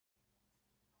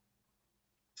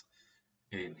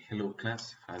And hello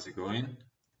class, how's it going?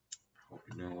 Hope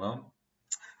you're doing well.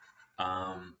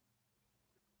 Um,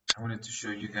 I wanted to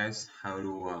show you guys how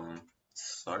to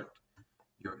start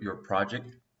your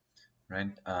project, right?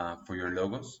 For your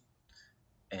logos,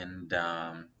 and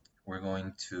we're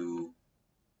going to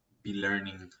be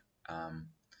learning um,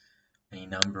 a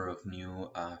number of new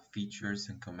features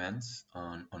and commands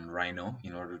on Rhino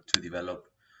in order to develop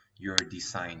your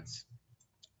designs,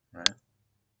 right?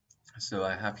 So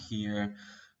I have here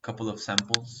a couple of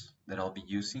samples that I'll be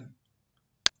using,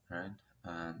 right?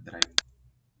 That I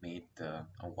made a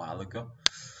while ago.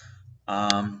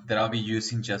 That I'll be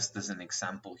using just as an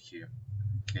example here.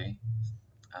 Okay.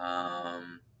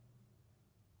 Um,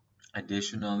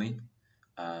 Additionally,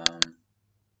 um,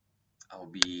 I'll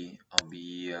be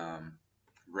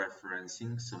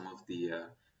referencing some of the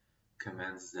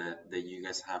commands that you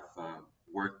guys have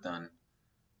worked on,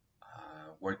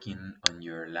 working on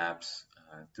your labs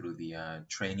through the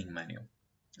training manual.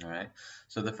 All right.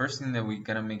 So the first thing that we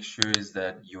gotta make sure is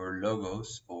that your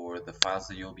logos or the files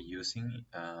that you'll be using,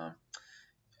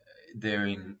 they're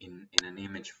in an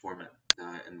image format,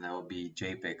 and that will be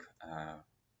JPEG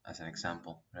as an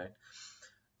example, right?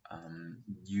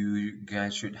 You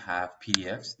guys should have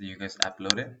PDFs that you guys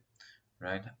uploaded,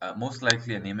 right? Most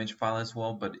likely an image file as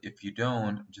well, but if you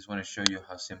don't, I just want to show you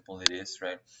how simple it is,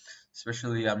 right?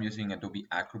 Especially I'm using Adobe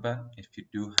Acrobat. If you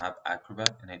do have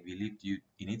Acrobat, and I believe it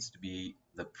needs to be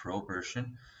the Pro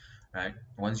version, right?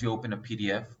 Once you open a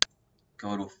PDF,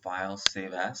 go to File,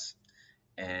 Save As,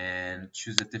 and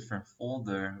choose a different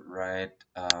folder, right?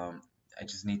 I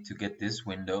just need to get this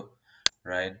window,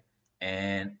 right?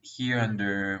 And here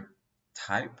under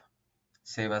type,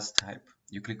 save as type,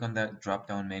 you click on that drop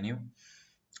down menu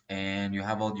and you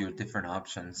have all your different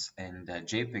options, and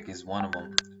JPEG is one of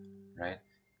them, right?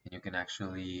 And you can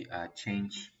actually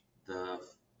change the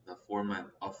format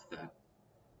of that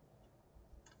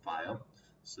file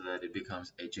so that it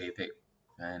becomes a JPEG.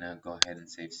 And go ahead and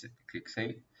click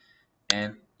save,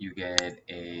 and you get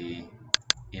a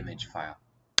image file,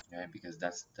 right? Because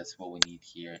that's what we need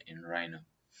here in Rhino.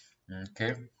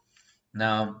 Okay,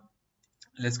 now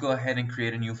let's go ahead and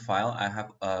create a new file. I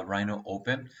have Rhino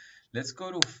open. Let's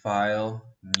go to File,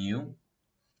 New,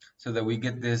 so that we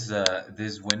get this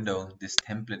window, this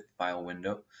template file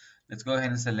window. Let's go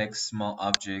ahead and select Small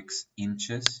Objects,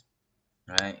 Inches,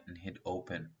 right, and hit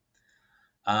Open.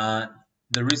 Uh,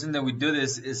 the reason that we do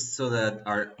this is so that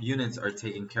our units are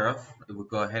taken care of. If we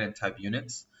go ahead and type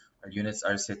units, our units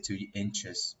are set to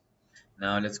inches.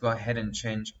 Now let's go ahead and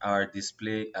change our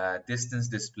display distance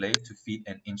display to feet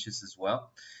and inches as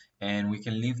well. And we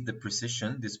can leave the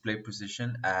precision, display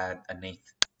precision at an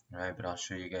eighth, right? But I'll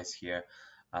show you guys here.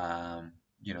 The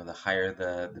higher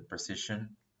the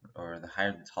precision, or the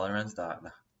higher the tolerance,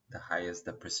 the highest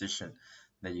the precision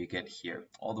that you get here,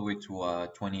 all the way to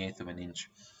 28th of an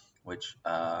inch, which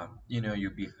have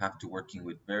to working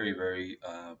with very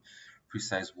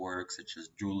precise work such as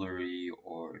jewelry,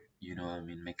 or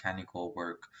mechanical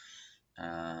work.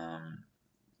 um,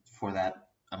 for that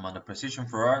amount of precision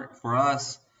for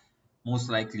us, most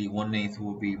likely 1/8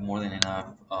 will be more than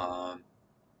enough,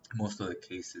 most of the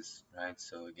cases, right?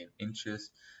 So again,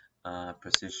 inches,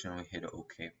 precision, we hit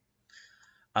OK.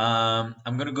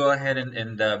 I'm gonna go ahead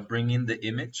and bring in the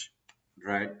image,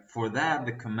 right? For that,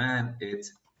 the command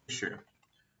is picture.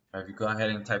 If you go ahead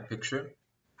and type picture,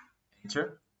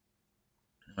 enter,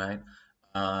 right?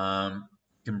 You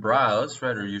can browse,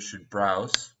 right? Or you should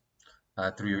browse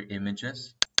through your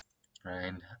images,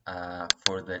 right?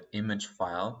 For the image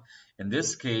file. In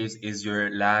this case, is your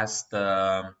last,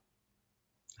 how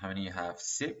many you have?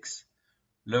 6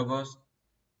 logos,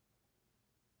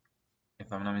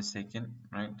 if I'm not mistaken,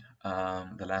 right?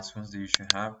 The last ones that you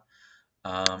should have.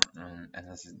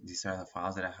 These are the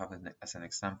files that I have as an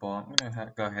example. I'm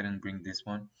gonna go ahead and bring this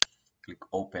one. Click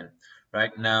open.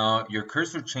 Right now, your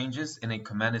cursor changes and a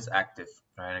command is active.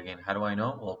 Right, again, how do I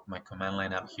know? Well, my command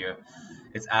line up here,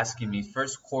 it's asking me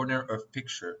first corner of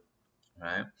picture,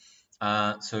 right?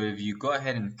 So if you go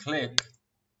ahead and click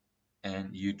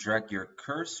and you drag your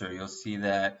cursor, you'll see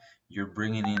that you're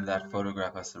bringing in that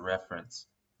photograph as a reference,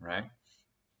 right?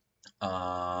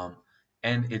 Um,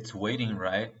 and it's waiting,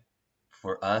 right,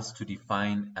 for us to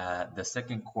define the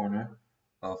second corner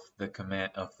of the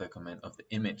command of the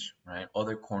image, right?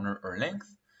 Other corner or length,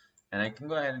 and I can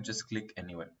go ahead and just click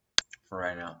anywhere for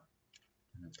right now.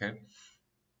 Okay,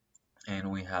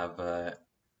 and we have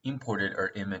imported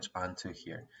our image onto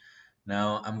here.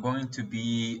 Now I'm going to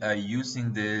be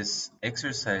using this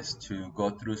exercise to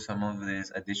go through some of these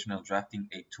additional drafting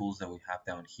aid tools that we have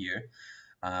down here.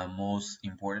 Most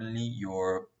importantly,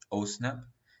 your Osnap,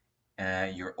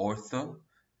 your ortho,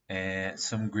 and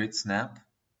some grid snap.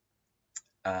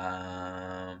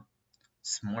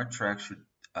 Smart track should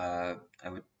I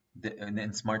would and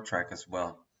then smart track as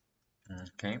well.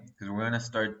 Okay, because we're gonna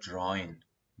start drawing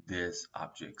these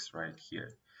objects right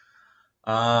here.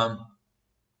 Um,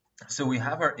 so we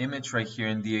have our image right here,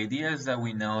 and the idea is that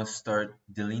we now start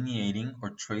delineating or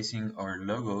tracing our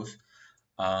logos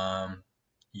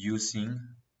using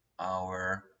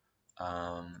our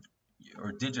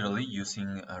or digitally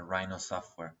using Rhino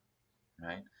software,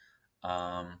 right?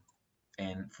 Um,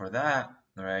 and for that,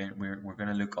 right, we're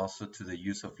gonna look also to the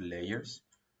use of layers,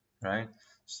 right?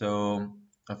 So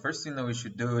the first thing that we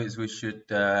should do is we should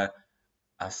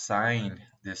assign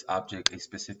this object a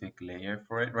specific layer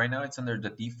for it. Right now it's under the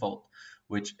default,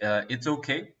 which it's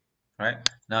okay, right?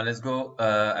 Now let's go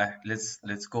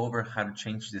over how to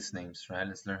change these names, right?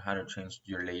 Let's learn how to change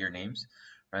your layer names,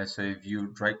 right? So if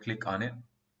you right click on it,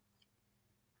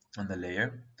 on the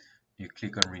layer, you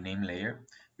click on rename layer,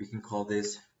 we can call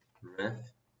this ref,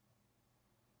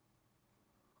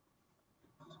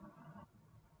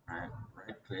 right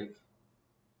click,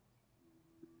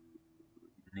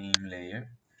 name layer,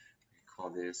 we call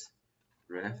this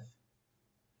ref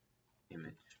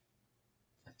image.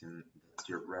 I think that's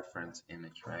your reference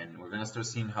image, right? And we're gonna start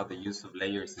seeing how the use of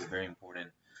layers is very important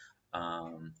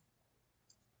um,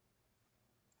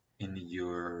 in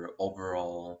your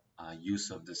overall use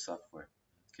of the software.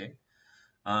 Okay,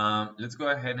 let's go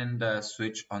ahead and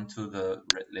switch onto the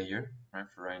red layer, right?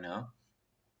 For right now,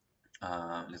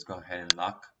 let's go ahead and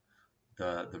lock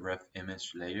the ref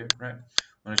image layer, right?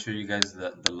 I want to show you guys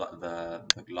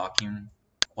the locking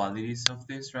qualities of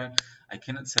this, right? I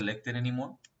cannot select it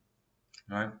anymore,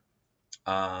 right?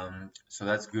 So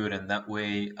that's good, and that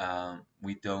way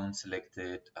we don't select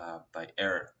it by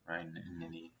error, right? In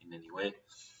any way.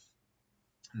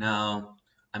 Now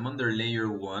I'm under layer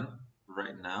 1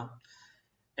 right now,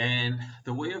 and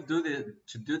the way of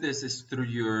to do this is through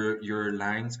your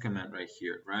lines command right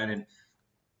here, right? And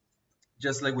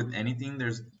just like with anything,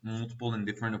 there's multiple and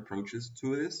different approaches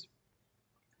to this,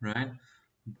 right?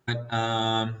 But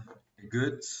a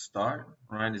good start,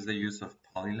 right, is the use of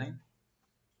polyline,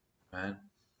 right?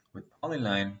 With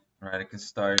polyline, right, I can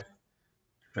start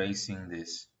tracing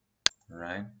this,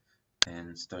 right,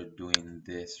 and start doing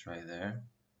this right there,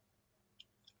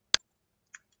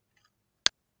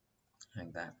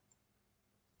 like that.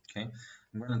 Okay,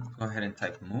 I'm going to go ahead and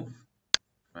type move,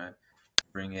 right,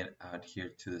 bring it out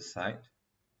here to the side,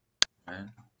 right,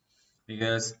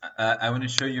 because I want to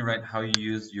show you, right, how you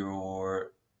use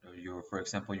for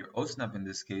example, your Osnap in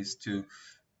this case to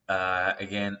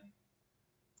again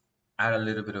add a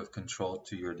little bit of control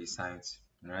to your designs,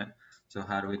 right? So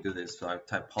how do we do this? So I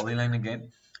type polyline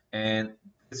again, and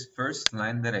this first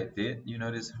line that I did, you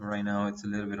notice right now it's a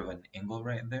little bit of an angle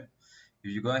right there. If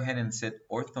you go ahead and set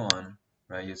ortho on,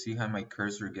 right, you see how my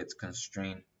cursor gets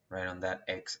constrained right on that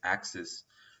x-axis,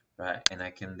 right? And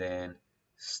I can then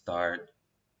start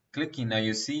clicking. Now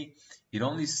you see it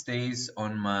only stays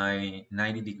on my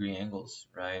 90-degree angles,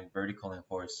 right? Vertical and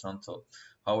horizontal.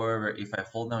 However, if I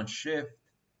hold down shift,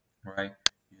 right,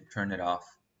 you turn it off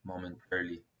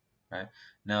momentarily, right?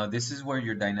 Now this is where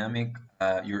your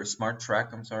your smart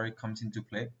track, I'm sorry, comes into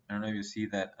play. I don't know if you see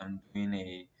that I'm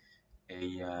doing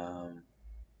a um,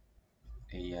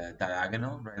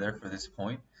 diagonal right there for this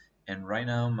point, and right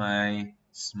now my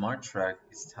smart track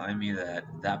is telling me that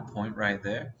that point right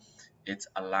there, it's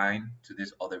aligned to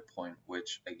this other point,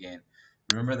 which again,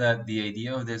 remember that the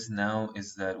idea of this now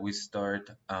is that we start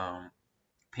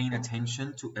paying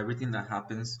attention to everything that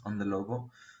happens on the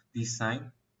logo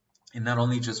design, and not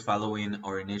only just following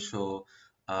our initial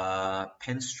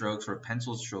pen strokes or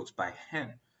pencil strokes by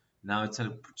hand. Now it's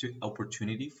an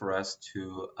opportunity for us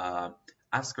to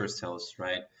ask ourselves,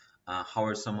 right? How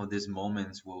are some of these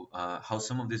moments how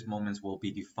some of these moments will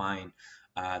be defined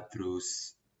through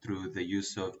the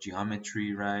use of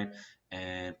geometry, right,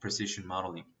 and precision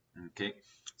modeling. Okay,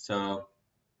 so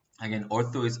again,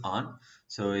 ortho is on,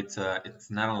 so it's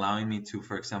not allowing me to,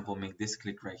 for example, make this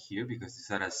click right here because it's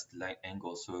at a slight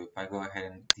angle. So if I go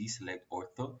ahead and deselect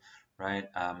ortho, right,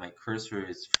 my cursor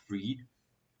is freed,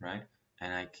 right,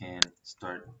 and I can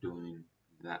start doing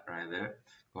that right there.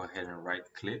 Go ahead and right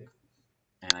click,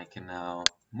 and I can now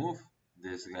move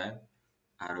this guy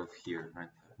out of here, right?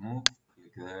 Move,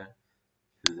 click there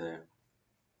to there,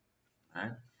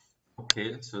 right?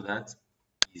 Okay, so that's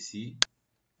easy,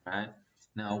 right?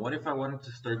 Now, what if I wanted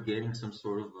to start getting some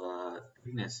sort of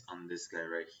thickness on this guy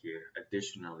right here,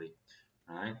 additionally,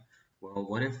 right? Well,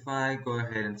 what if I go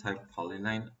ahead and type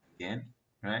polyline again,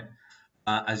 right?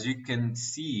 As you can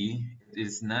see, it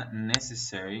is not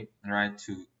necessary, right,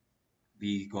 to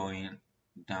be going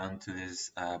down to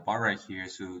this bar right here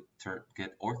to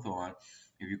get ortho on.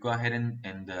 If you go ahead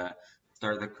and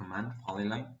start the command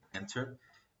polyline, enter,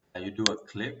 you do a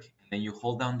click, and then you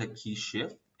hold down the key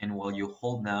shift, and while you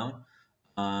hold down,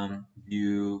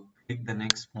 you click the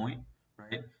next point,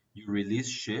 right? You release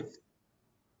shift,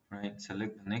 right?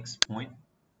 Select the next point,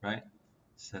 right?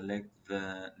 Select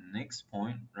the next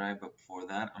point, right? But for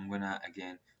that, I'm gonna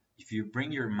again, if you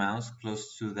bring your mouse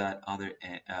close to that other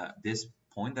this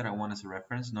point that I want as a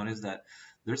reference, notice that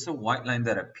there's a white line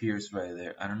that appears right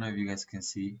there. I don't know if you guys can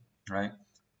see, right?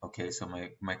 Okay, so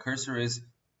my cursor is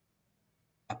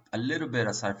a little bit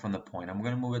aside from the point. I'm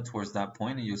gonna move it towards that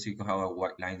point, and you'll see how a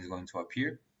white line is going to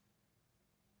appear.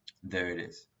 There it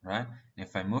is, right? And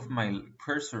if I move my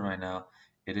cursor right now,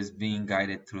 it is being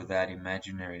guided through that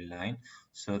imaginary line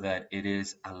so that it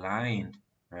is aligned,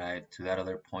 right, to that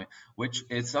other point, which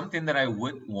is something that I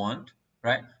would want,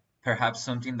 right? Perhaps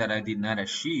something that I did not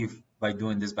achieve by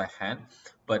doing this by hand,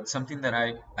 but something that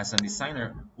I, as a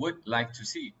designer, would like to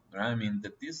see, right? I mean,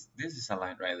 that this is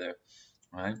aligned right there,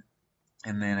 right?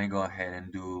 And then I go ahead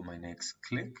and do my next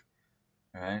click,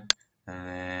 right? And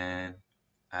then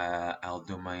I'll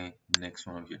do my next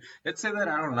one here. Let's say that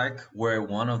I don't like where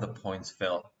one of the points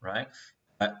fell, right?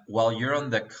 While you're on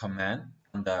the command,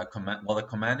 while the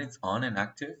command is on and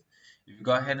active, if you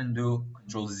go ahead and do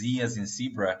Control Z as in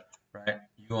zebra, right?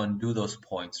 You undo those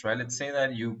points, right? Let's say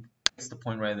that you place the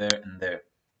point right there and there.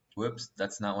 Whoops,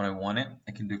 that's not what I wanted.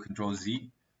 I can do Control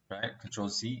Z, right? Control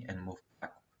Z and move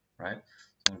back, right?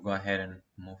 So we'll go ahead and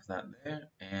move that there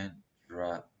and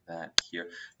drop that here.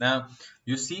 Now,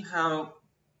 you see how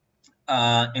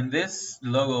in this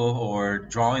logo or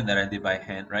drawing that I did by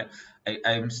hand, right,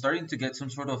 I'm starting to get some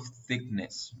sort of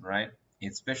thickness, right?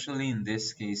 Especially in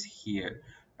this case here,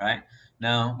 right?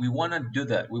 Now we want to do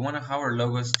that. We want to have our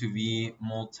logos to be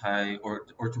multi or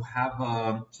to have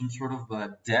some sort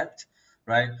of depth,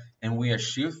 right? And we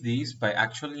achieve these by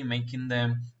actually making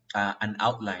them an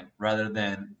outline rather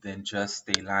than just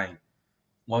a line.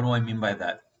 What do I mean by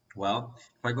that? Well,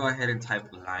 if I go ahead and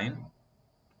type line,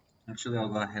 actually, I'll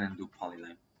go ahead and do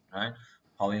polyline, right?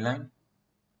 Polyline,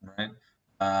 right?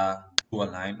 Do a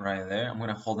line right there. I'm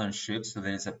gonna hold on shift so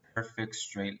that it's a perfect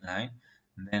straight line.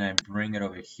 And then I bring it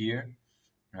over here,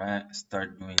 right?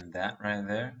 Start doing that right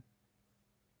there.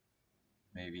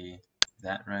 Maybe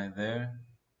that right there.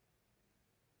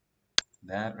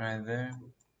 That right there.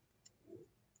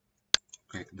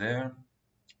 Click there.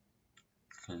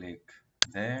 Click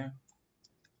there.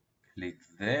 Click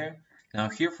there. Now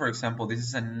here, for example, this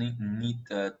is a neat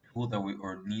tool that we,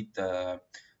 or neat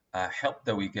help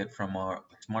that we get from our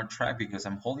smart track, because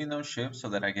I'm holding down shift so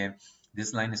that again,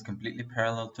 this line is completely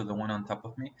parallel to the one on top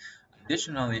of me.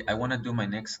 Additionally, I want to do my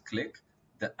next click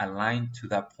that align to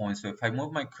that point. So if I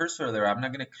move my cursor there, I'm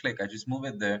not going to click. I just move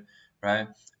it there, right?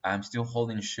 I'm still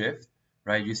holding shift,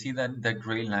 right? You see that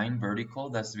gray line vertical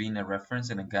that's being a reference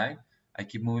and a guide. I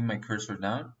keep moving my cursor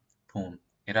down, boom,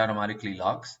 it automatically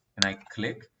locks, and I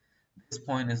click. This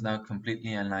point is now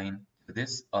completely aligned to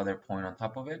this other point on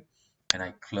top of it, and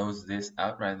I close this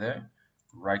out right there.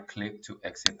 Right click to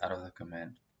exit out of the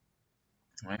command,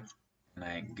 right? And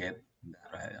I get that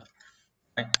right there.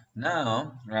 Right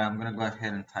now, I'm gonna go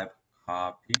ahead and type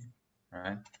copy,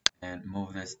 right, and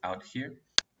move this out here,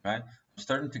 right? I'm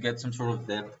starting to get some sort of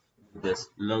depth with this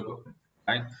logo,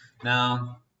 right?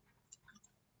 Now,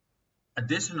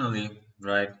 additionally,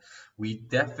 right, we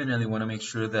definitely want to make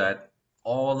sure that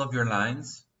all of your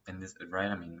lines, and this, right,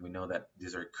 I mean, we know that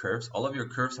these are curves, all of your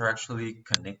curves are actually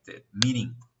connected,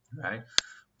 meeting, right?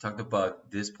 We talked about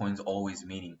this point's always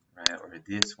meeting, right, or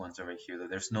this one's over here, that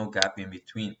there's no gap in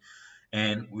between.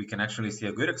 And we can actually see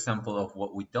a good example of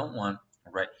what we don't want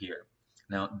right here.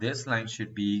 Now, this line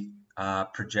should be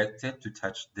projected to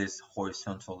touch this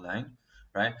horizontal line,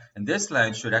 right? And this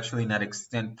line should actually not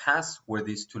extend past where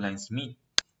these two lines meet,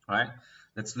 right?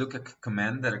 Let's look at a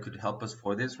command that could help us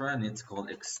for this, right? And it's called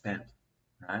extend,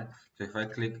 right? So if I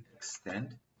click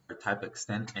extend or type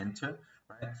extend, enter,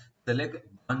 right? Select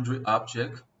boundary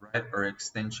object, right, or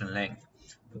extension length.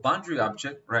 The boundary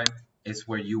object, right, is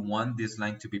where you want this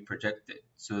line to be projected.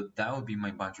 So that would be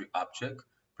my boundary object.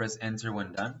 Press enter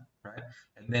when done, right?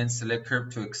 And then select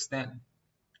curve to extend,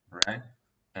 right?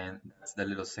 And that's the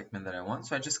little segment that I want.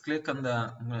 So I just click on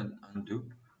the, I'm gonna undo,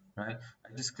 right?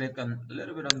 I just click on a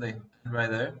little bit on the right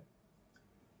there.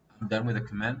 I'm done with the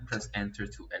command, press enter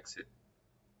to exit,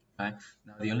 right?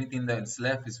 Now the only thing that's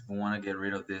left is we want to get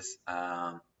rid of this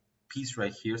piece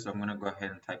right here. So I'm gonna go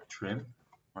ahead and type trim,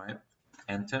 right?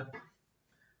 Enter.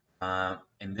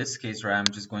 In this case, right, I'm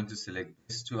just going to select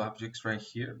these two objects right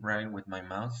here, right, with my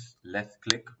mouse, left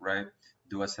click, right,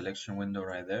 do a selection window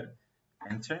right there,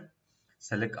 enter.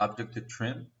 select object to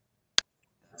trim.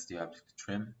 That's the object to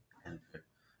trim, enter.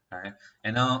 All right,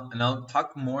 and I'll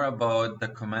talk more about the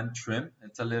command trim.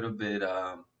 It's a little bit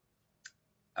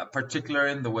particular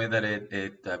in the way that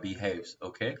it behaves.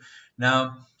 Okay,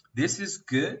 now this is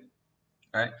good,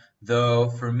 right? Though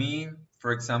for me,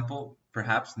 for example,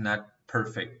 perhaps not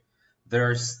perfect. There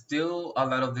are still a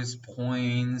lot of these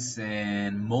points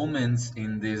and moments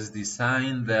in this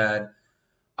design that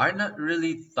are not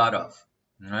really thought of,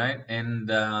 right? And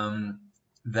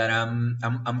that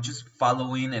I'm just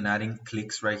following and adding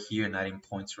clicks right here and adding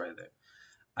points right there.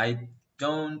 I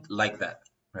don't like that,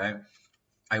 right?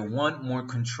 I want more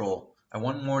control. I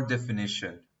want more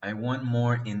definition. I want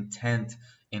more intent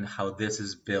in how this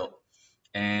is built.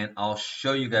 And I'll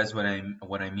show you guys what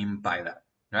I mean by that,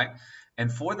 right?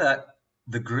 And for that,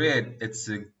 the grid, it's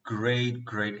a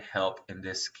great help in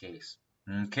this case.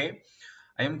 Okay,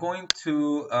 I am going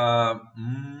to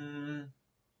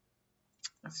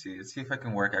let's see if I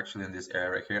can work actually in this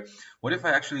area right here. What if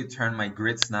I actually turn my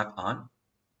grid snap on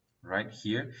right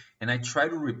here, and I try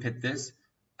to repeat this,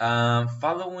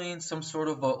 following some sort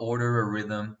of a order or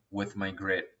rhythm with my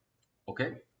grid.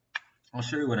 Okay, I'll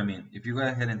show you what I mean. If you go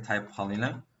ahead and type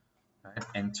polyline, right,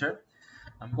 enter,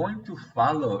 I'm going to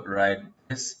follow, right,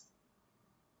 this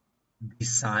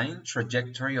design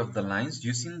trajectory of the lines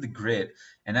using the grid,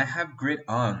 and I have grid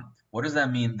on. What does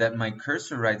that mean? That my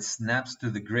cursor, right, snaps to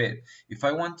the grid. If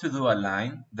I want to do a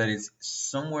line that is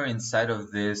somewhere inside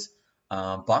of this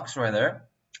box right there,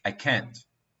 I can't,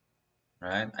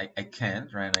 right? I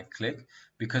can't, right? I click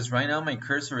because right now my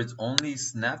cursor is only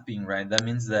snapping, right? That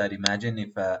means that imagine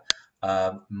if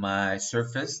my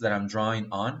surface that I'm drawing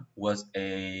on was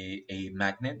a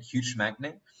magnet, huge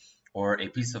magnet, or a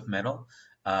piece of metal,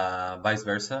 vice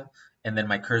versa. And then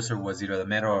my cursor was either the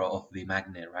metal or of the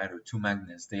magnet, right? Or two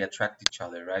magnets, they attract each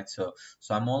other, right? So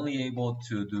I'm only able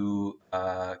to do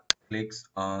clicks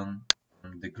on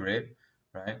the grid,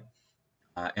 right?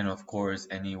 And of course,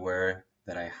 anywhere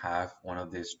that I have one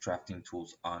of these drafting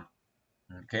tools on.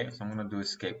 Okay, so I'm gonna do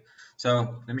escape.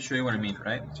 So let me show you what I mean,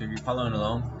 right? So if you're following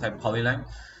along, type polyline.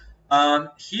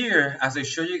 Here, as I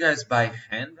showed you guys by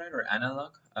hand, right, or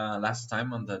analog, last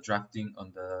time on the drafting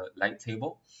on the light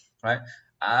table, right?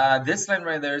 This line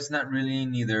right there is not really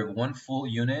neither one full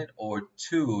unit or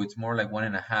two, it's more like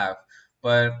 1.5.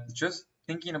 But just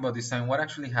thinking about this line, what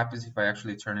actually happens if I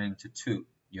actually turn it into 2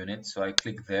 units? So I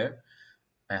click there.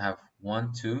 I have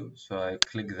 1, 2, so I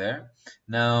click there.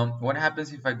 Now, what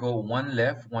happens if I go one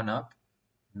left, one up,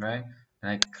 right?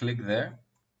 And I click there.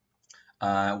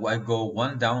 I go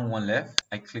one down, one left.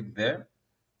 I click there,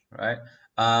 right?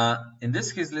 In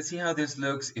this case, let's see how this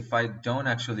looks if I don't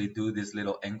actually do this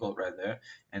little angle right there,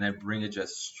 and I bring it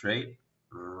just straight,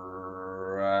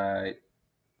 right?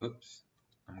 Oops,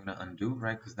 I'm gonna undo,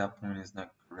 right? Because that point is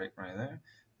not correct right there.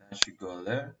 That should go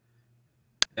there,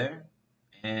 there,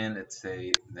 and let's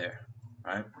say there,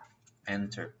 right?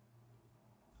 Enter.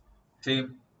 See,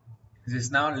 this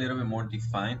is now a little bit more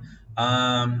defined.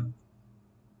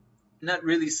 Not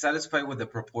really satisfied with the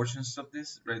proportions of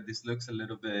this, right? This looks a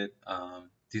little bit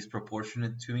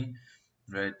disproportionate to me,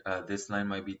 right? This line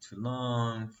might be too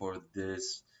long for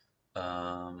this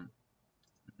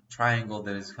triangle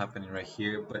that is happening right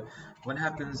here. But what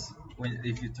happens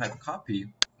if you type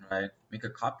copy, right? Make a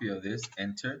copy of this,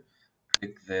 enter,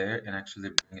 click there, and actually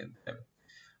bring it there.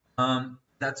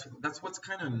 That's what's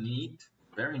kind of neat,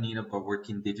 very neat about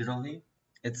working digitally.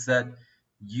 It's that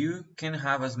you can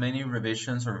have as many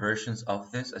revisions or versions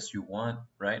of this as you want,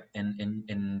 right?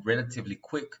 And relatively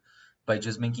quick by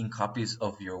just making copies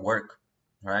of your work,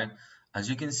 right? As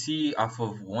you can see, off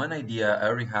of one idea, I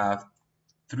already have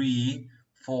 3,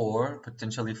 4,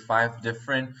 potentially 5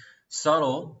 different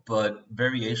subtle but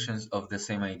variations of the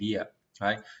same idea,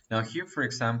 right? Now here, for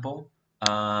example,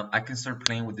 I can start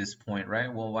playing with this point,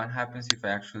 right? Well, what happens if I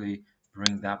actually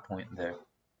bring that point there?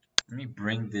 Let me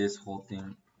bring this whole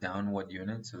thing down one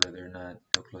unit so that they're not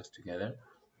so close together,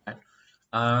 right?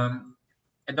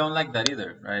 I don't like that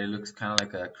either, right? It looks kind of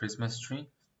like a Christmas tree,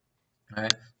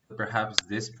 right? So perhaps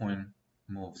this point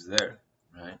moves there,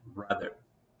 right? Rather,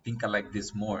 I think I like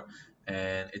this more.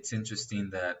 And it's interesting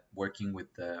that working with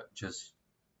just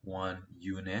one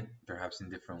unit, perhaps in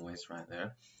different ways right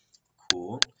there.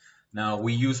 Cool. Now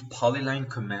we use polyline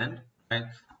command, right?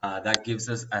 That gives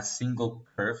us a single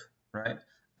curve, right?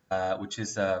 Which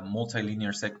is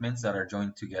multilinear segments that are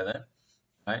joined together,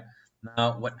 right?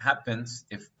 Now what happens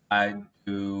if I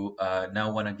do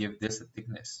now want to give this a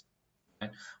thickness,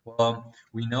 right? Well,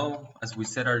 we know, as we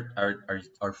said,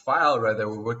 our file, right, that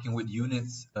we're working with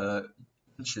units,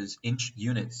 inch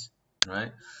units,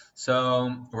 right?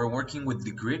 So we're working with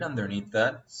the grid underneath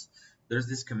that. there's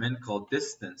this command called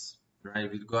distance, right?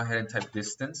 If you go ahead and type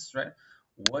distance, right?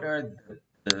 What are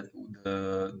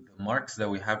the marks that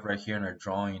we have right here in our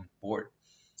drawing board?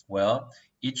 Well,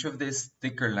 each of these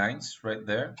thicker lines right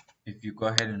there, if you go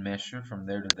ahead and measure from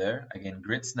there to there, again,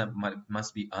 grid snap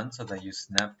must be on so that you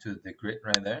snap to the grid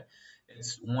right there.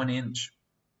 It's 1 inch,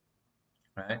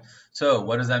 right? So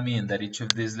what does that mean? That each of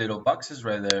these little boxes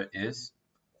right there is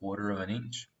 1/4 of an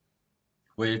inch,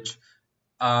 which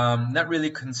not really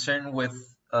concerned with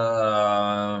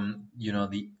you know,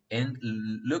 the end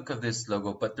look of this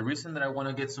logo, but the reason that I want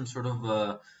to get some sort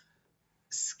of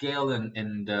scale and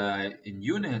in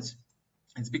units,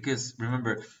 it's because,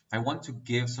 remember, I want to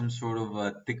give some sort of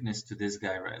thickness to this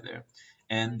guy right there.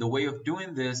 And the way of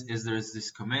doing this is there's this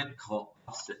command called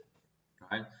offset,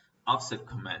 right? Offset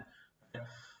command.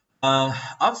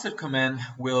 Offset command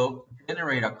will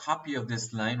generate a copy of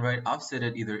this line, right? Offset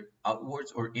it either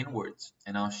outwards or inwards.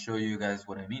 And I'll show you guys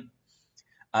what I mean.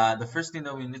 The first thing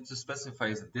that we need to specify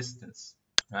is the distance,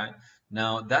 right?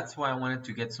 Now, that's why I wanted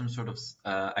to get some sort of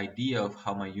idea of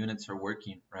how my units are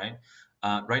working, right?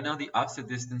 Right now, the offset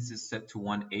distance is set to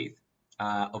 1/8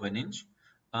 of an inch.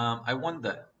 I want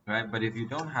that, right? But if you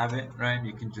don't have it, right,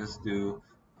 you can just do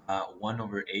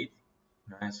 1/8,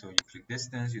 right? So you click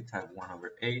distance, you type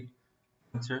 1/8,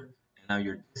 enter, and now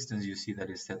your distance, you see that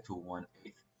is set to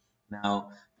 1/8. Now,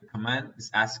 the command is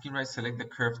asking, right, select the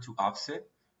curve to offset,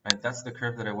 right? That's the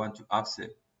curve that I want to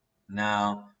offset. Now,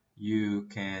 you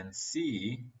can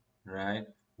see, right,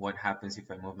 what happens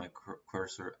if I move my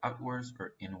cursor outwards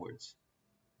or inwards,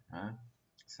 right?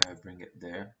 So I bring it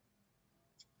there.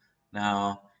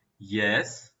 Now,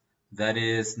 yes, that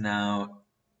is now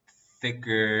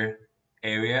thicker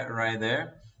area right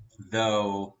there,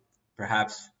 though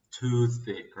perhaps too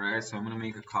thick, right? So I'm going to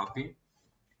make a copy,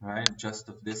 right, just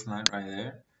of this line right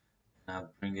there. And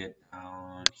I'll bring it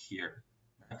down here.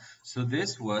 Right? So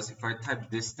this was, if I type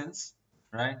distance,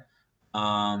 right,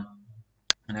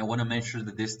 and I want to measure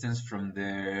the distance from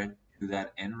there to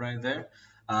that end right there,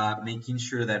 making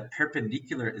sure that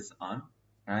perpendicular is on,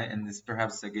 right? And this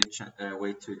perhaps a good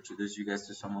way to introduce you guys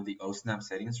to some of the Osnap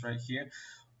settings right here.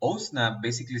 Osnap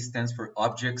basically stands for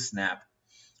object snap.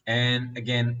 And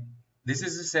again, this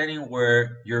is a setting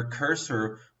where your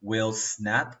cursor will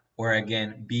snap or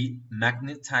again be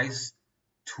magnetized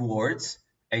towards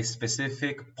a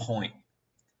specific point.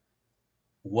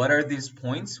 What are these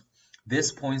points?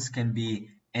 These points can be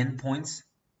endpoints,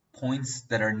 points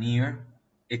that are near.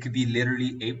 It could be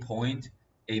literally a point,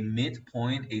 a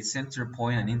midpoint, a center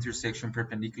point, an intersection,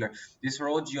 perpendicular. These are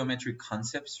all geometric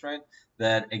concepts, right?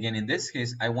 That again, in this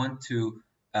case, I want to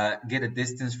get a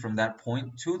distance from that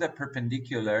point to the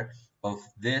perpendicular of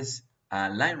this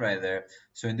line right there.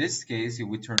 So in this case, if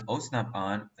we turn OSNAP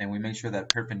on and we make sure that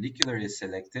perpendicular is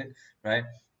selected, right?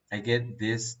 I get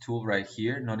this tool right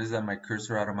here. Notice that my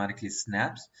cursor automatically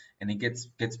snaps and it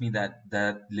gets me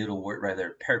that little word right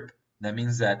there, perp. That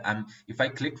means that if I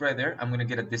click right there, I'm going to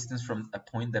get a distance from a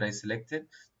point that I selected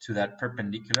to that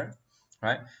perpendicular,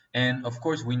 right? And of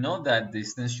course, we know that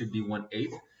distance should be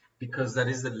 1/8 because that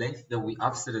is the length that we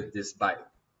offsetted this by.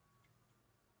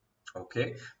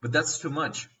 Okay, but that's too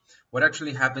much. What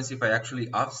actually happens if I actually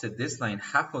offset this line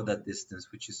half of that distance,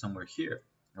 which is somewhere here,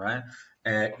 right?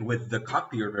 With the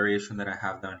copy or variation that I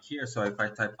have down here. So if I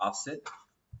type offset,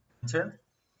 enter,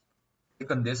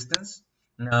 click on distance.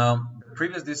 Now, the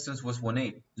previous distance was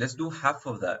 1/8. Let's do half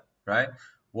of that, right?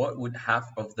 What would half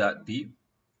of that be?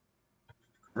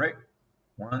 Correct,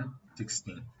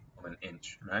 1/16 of an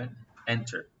inch, right?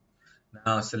 Enter.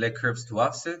 Now select curves to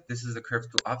offset. This is the curve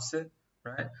to offset,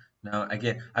 right? Now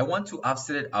again, I want to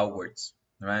offset it outwards,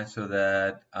 right? So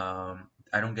that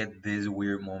I don't get these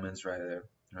weird moments right there,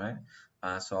 right?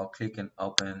 So I'll click and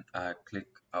open, click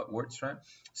outwards, right?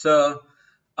 So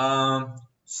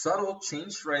subtle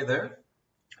change right there.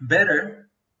 Better,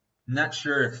 not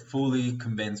sure if fully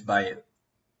convinced by it,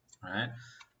 right?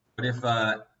 But if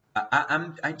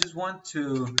I just want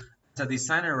to, as a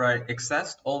designer, right,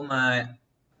 exhaust all my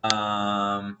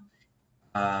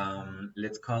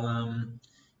let's call them,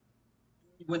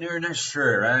 when you're not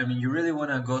sure, right? I mean, you really want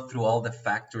to go through all the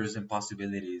factors and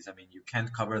possibilities. I mean, you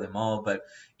can't cover them all, but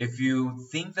if you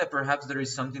think that perhaps there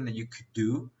is something that you could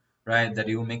do, right, that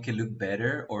it will make it look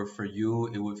better, or for you,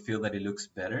 it would feel that it looks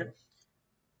better,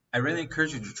 I really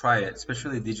encourage you to try it,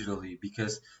 especially digitally,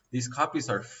 because these copies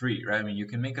are free, right? I mean, you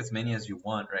can make as many as you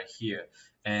want right here.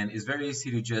 And it's very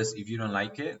easy to just, if you don't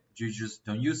like it, you just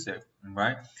don't use it,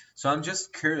 right? So I'm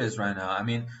just curious right now. I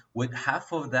mean, would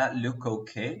half of that look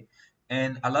okay?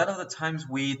 And a lot of the times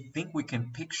we think we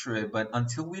can picture it, but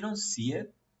until we don't see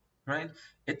it, right?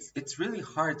 It's really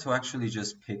hard to actually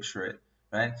just picture it,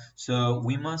 right? So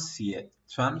we must see it.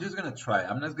 So I'm just gonna try.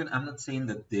 I'm not saying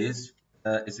that this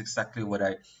is exactly what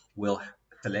I will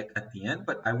select at the end,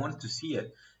 but I want to see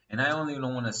it. And I only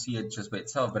don't want to see it just by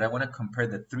itself, but I want to compare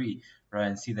the three, right,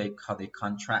 and see how they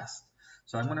contrast.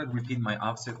 So I'm gonna repeat my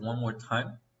offset one more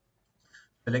time.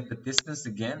 Select the distance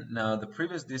again. Now the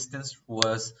previous distance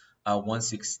was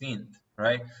 1/16th,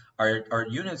 right? Our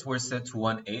units were set to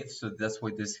 1/8, so that's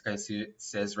why this guy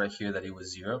says right here that it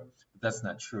was 0. But that's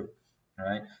not true, all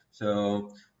right?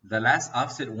 So the last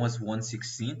offset was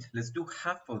 1/16th. Let's do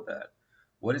half of that.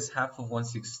 What is half of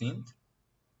 1/16th?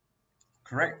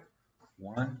 Correct,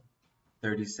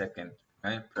 1/32nd,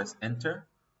 right? Press enter,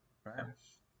 right?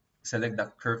 Select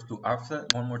that curve to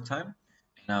offset one more time,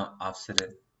 and now offset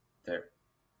it there.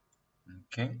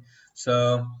 Okay,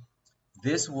 so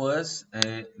this was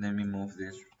a, let me move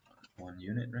this one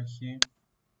unit right here,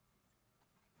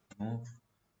 move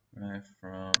right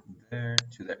from there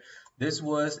to there. This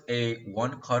was a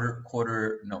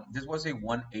no, this was a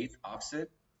 1/8 offset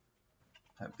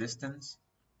type distance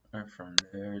right from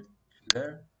there to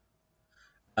there.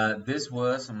 This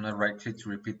was, I'm gonna right click to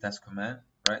repeat that command,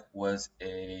 right, was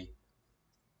a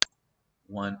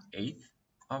 1/8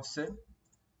 offset,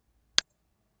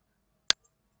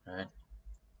 right?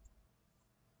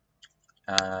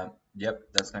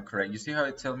 Yep, that's not correct. You see how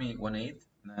it tell me 1/8?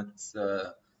 That's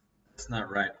not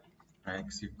right, right?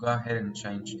 Because you go ahead and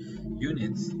change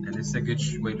units, and it's a good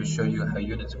way to show you how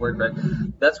units work, right?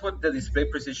 That's what the display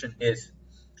precision is.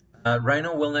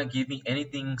 Rhino will not give me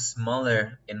anything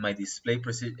smaller in my display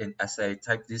precision as I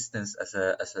type distance as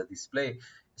a display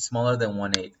smaller than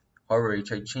 1/8. However,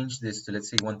 if I change this to, let's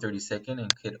say, 1/32nd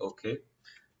and hit OK,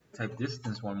 type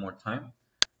distance one more time,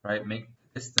 right? Make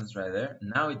distance right there.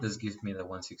 Now it does give me the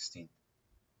 1/16.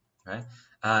 Right?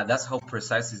 That's how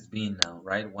precise it's being now,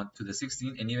 right? 1 to the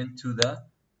 16 and even to the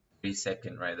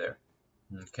 32nd right there.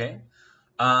 Okay.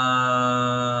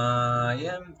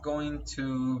 Yeah, I'm going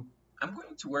to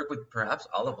work with perhaps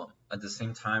all of them at the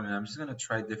same time, and I'm just gonna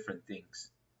try different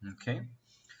things. Okay.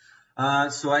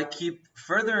 So I keep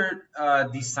further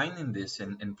designing this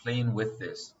and playing with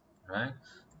this, right?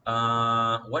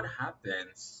 What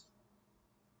happens?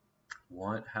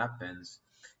 What happens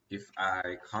if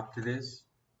I copy this,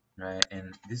 right?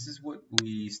 And this is what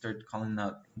we start calling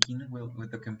out thinking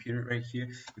with the computer right here.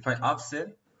 If I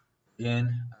offset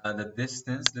in the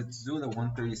distance, let's do the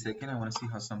 1/32nd. I want to see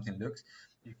how something looks.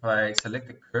 If I select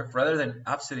the curve, rather than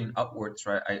offsetting upwards,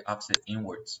 right, I offset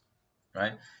inwards,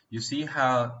 right? You see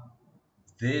how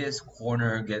this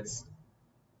corner gets,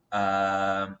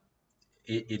 um,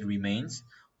 it remains,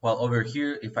 while over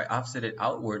here, if I offset it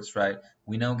outwards, right,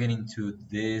 we now get into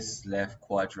this left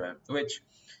quadrant, which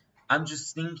I'm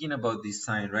just thinking about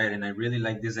design, right? And I really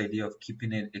like this idea of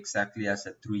keeping it exactly as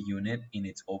a 3 unit in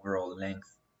its overall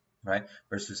length, right?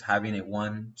 Versus having a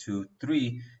 1, 2,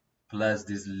 3 plus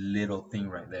this little thing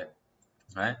right there,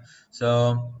 right?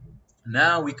 So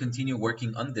now we continue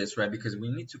working on this, right? Because we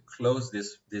need to close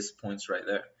these points right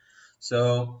there.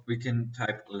 So we can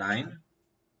type line,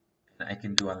 and I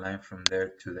can do a line from there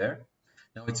to there.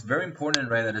 Now it's very important,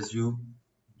 right, that as you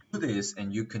do this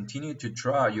and you continue to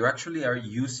draw, you actually are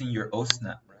using your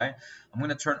Osnap, right? I'm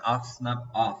going to turn Osnap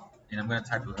off, and I'm going to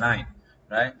type line,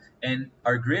 right? And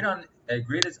our grid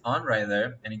is on right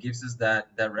there, and it gives us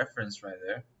that reference right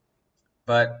there.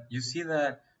 But you see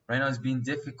that right now it's being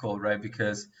difficult, right?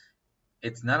 Because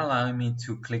it's not allowing me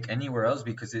to click anywhere else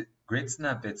because grid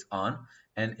snap it's on,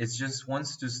 and it just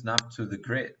wants to snap to the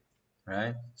grid,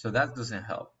 right? So that doesn't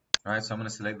help, right? So I'm going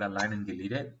to select that line and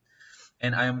delete it,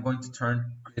 and I am going to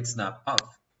turn grid snap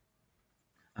off.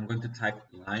 I'm going to type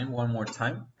line one more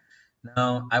time.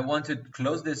 Now I want to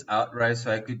close this out, right?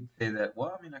 So I could say that,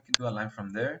 well, I mean, I can do a line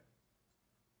from there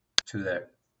to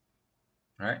there,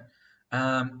 right?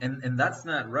 And that's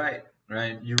not right,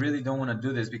 right? You really don't want to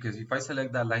do this, because if I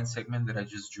select that line segment that I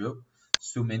just drew,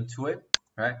 zoom into it,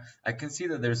 right? I can see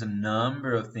that there's a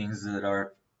number of things that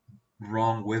are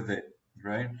wrong with it,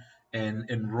 right?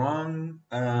 And wrong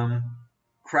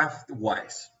craft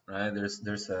wise, right?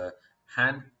 There's a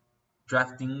hand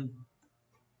drafting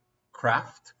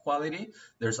craft quality.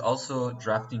 There's also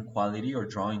drafting quality or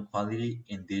drawing quality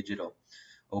in digital.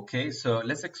 Okay, so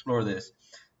let's explore this.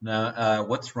 Now,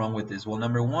 what's wrong with this? Well,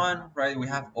 number one, right, we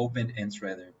have open ends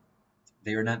right there.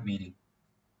 They are not meeting.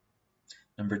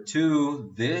 Number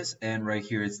two, this end right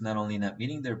here is not only not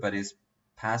meeting there, but it's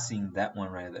passing that one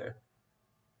right there.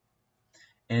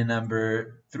 And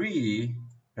number three,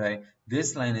 right,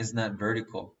 this line is not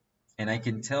vertical. And I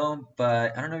can tell,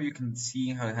 but I don't know if you can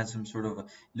see how it has some sort of,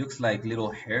 looks like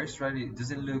little hairs, right? It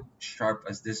doesn't look sharp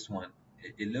as this one.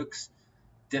 It looks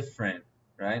different,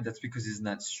 right? That's because it's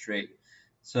not straight.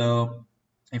 So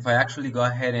if I actually go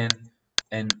ahead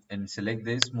and select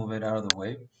this, move it out of the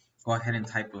way, go ahead and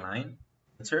type line,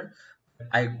 enter.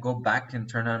 I go back and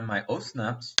turn on my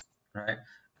Osnaps, right?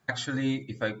 Actually,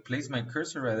 if I place my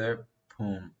cursor right there,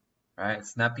 boom, right?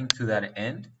 It's snapping to that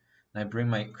end. And I bring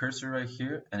my cursor right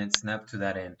here and it snapped to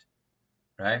that end,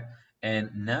 right?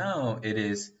 And now it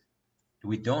is,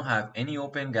 we don't have any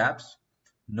open gaps,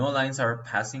 no lines are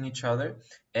passing each other,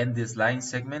 and this line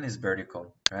segment is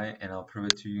vertical, right? And I'll prove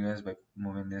it to you guys by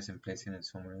moving this and placing it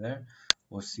somewhere there.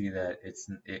 We'll see that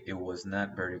it was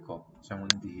not vertical. So I'm going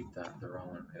to delete the wrong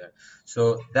one right there.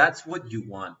 So that's what you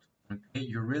want. Okay,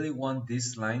 you really want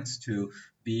these lines to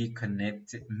be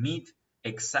connected, meet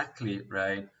exactly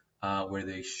right where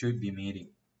they should be meeting,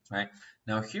 right?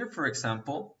 Now here, for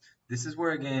example, this is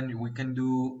where again we can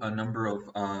do a number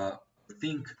of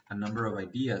think a number of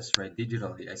ideas, right,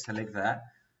 digitally. I select that,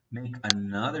 make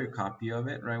another copy of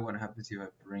it, right? What happens if I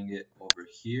bring it over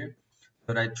here?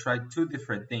 But I try two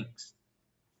different things,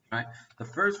 right? The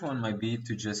first one might be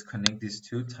to just connect these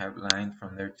two, type line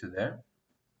from there to there.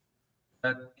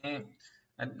 But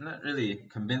I'm not really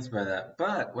convinced by that.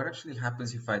 But what actually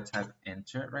happens if I type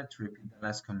enter, right, to repeat the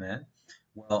last command?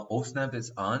 Well, OSNAP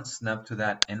is on, snap to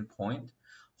that endpoint.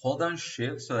 Hold down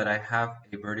shift so that I have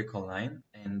a vertical line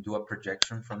and do a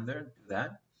projection from there, do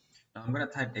that. Now I'm going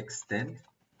to type extend,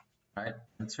 right,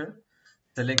 enter.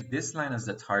 Select this line as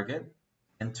the target,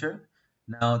 enter.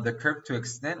 Now the curve to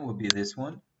extend will be this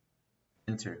one,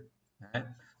 enter, right?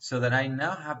 So that I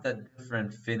now have that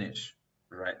different finish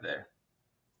right there.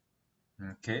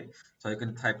 Okay, so I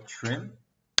can type trim,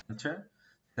 enter,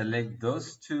 select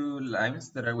those two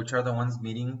lines that are which are the ones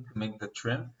meeting to make the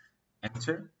trim,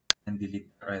 enter, and delete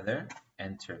that right there,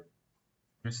 enter.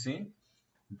 You see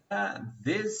that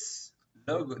this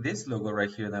logo right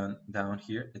here down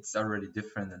here, it's already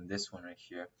different than this one right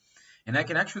here. And I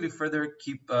can actually further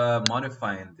keep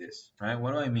modifying this, right?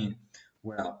 What do I mean?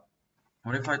 Well,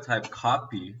 what if I type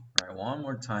copy, right, one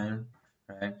more time,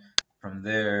 right, from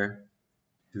there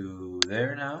to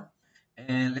there now.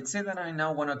 And let's say that I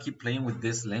now want to keep playing with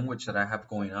this language that I have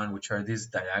going on, which are these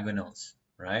diagonals,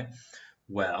 right?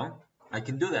 Well, I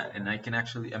can do that, and I can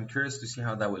actually, I'm curious to see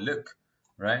how that would look,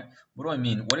 right? What do I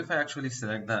mean? What if I actually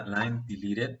select that line,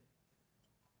 delete it?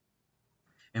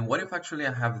 And what if actually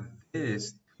I have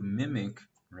this to mimic,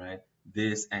 right,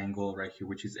 this angle right here,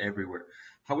 which is everywhere?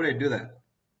 How would I do that?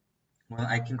 Well,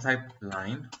 I can type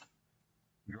line,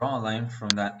 draw a line from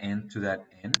that end to that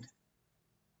end,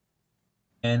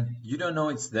 and you don't know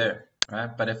it's there,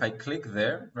 right? But if I click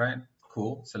there, right,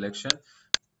 cool, selection,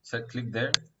 so click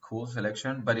there, cool,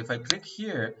 selection. But if I click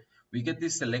here, we get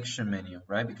this selection menu,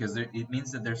 right? Because it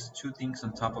means that there's two things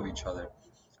on top of each other.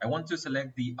 I want to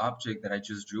select the object that I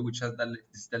just drew, which has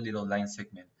that little line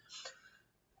segment.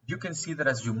 You can see that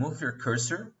as you move your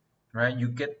cursor, right, you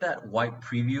get that white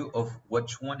preview of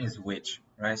which one is which,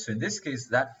 right? So in this case,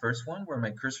 that first one where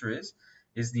my cursor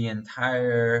is the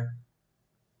entire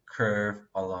curve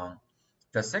along.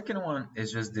 The second one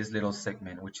is just this little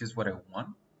segment, which is what I want.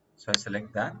 So I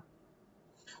select that.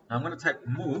 Now I'm going to type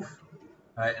move,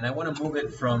 right? And I want to move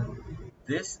it from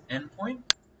this endpoint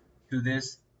to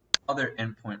this other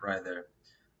endpoint right there.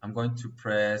 I'm going to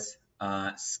press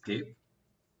escape,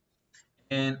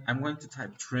 and I'm going to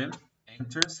type trim,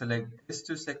 enter, select these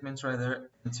two segments right there,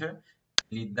 enter,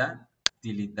 delete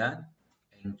that,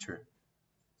 enter,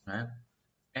 right?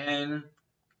 And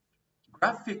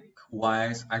graphic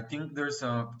wise, I think there's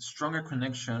a stronger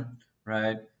connection,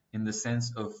 right, in the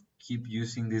sense of keep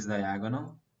using this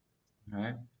diagonal,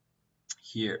 right,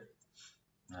 here,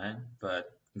 right?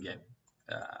 But again,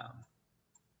 um,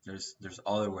 there's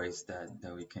other ways that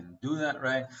we can do that,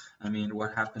 right? I mean,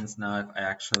 what happens now if I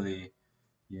actually,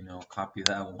 you know, copy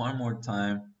that one more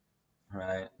time,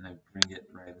 right, and I bring it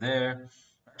right there?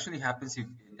 What actually happens if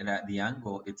at the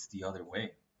angle it's the other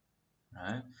way,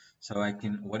 right? So I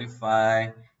can, what if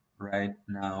I right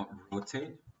now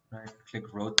rotate, right?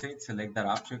 Click rotate, select that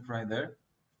object right there.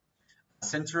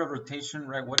 Center of rotation,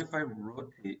 right? What if I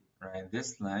rotate, right?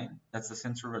 This line, that's the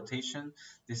center of rotation.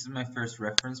 This is my first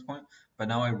reference point, but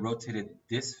now I rotate it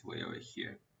this way over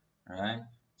here, right?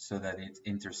 So that it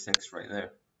intersects right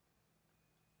there.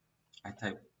 I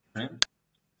type trim,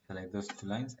 select those two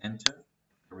lines, enter,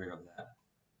 get rid of that.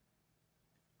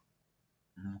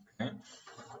 Okay.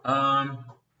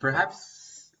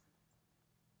 Perhaps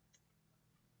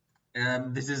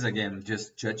this is again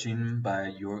just judging by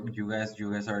you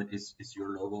guys are is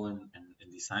your logo and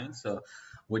design. So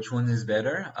which one is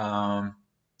better? I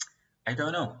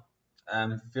don't know.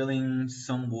 I'm feeling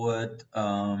somewhat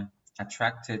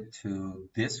attracted to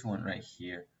this one right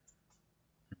here.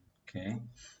 Okay.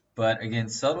 But again,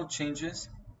 subtle changes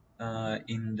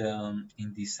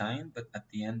in design, but at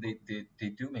the end they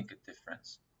do make a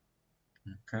difference.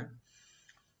 Okay.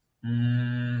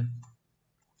 Mm,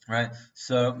 right.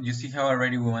 So you see how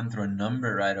already we went through a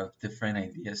number, right, of different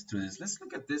ideas to this. Let's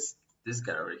look at this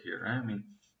guy over here, right? I mean,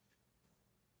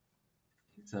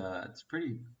 it's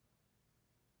pretty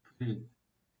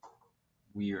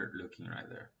weird looking right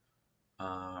there.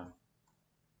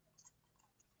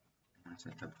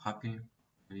 Set the puppy,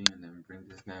 maybe, and then bring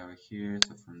this guy over here.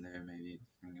 So from there, maybe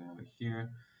bring him over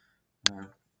here.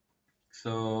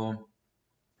 So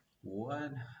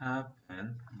what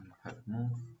happened? Have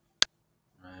move.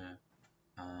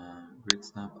 Grid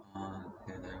snap on.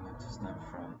 Okay, then I'm going to snap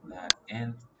from that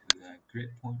end to that grid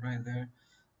point right there.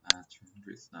 Turn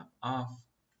grid snap off.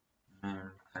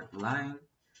 Type line.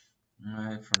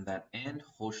 Right from that end,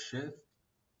 hold shift.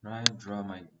 Right, draw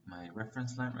my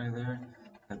reference line right there.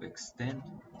 Type extend.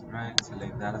 Right,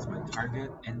 select that as my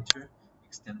target. Enter.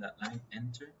 Extend that line.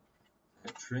 Enter.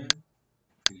 Type trim.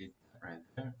 Delete that right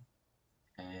there.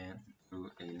 And do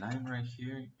a line right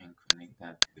here and connect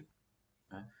that to.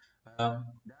 Right?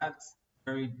 That's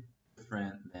very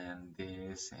different than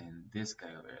this and this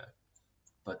guy over there.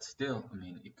 But still, I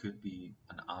mean, it could be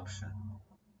an option.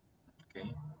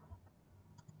 Okay.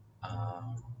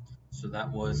 Um, so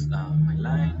that was my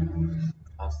line,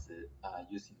 offset,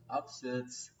 using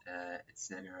offsets,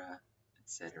 etc.,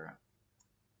 etc.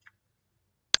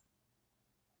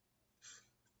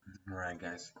 All right,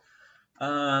 guys.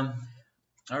 Um,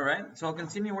 all right, so I'll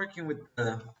continue working with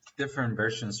the different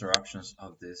versions or options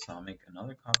of this. So I'll make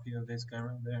another copy of this guy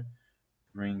right there,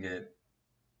 bring it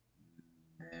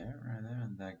there, right there,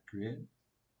 on that grid.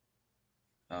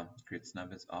 Grid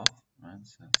snap is off, right?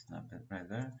 So snap it right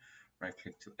there. Right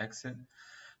click to exit.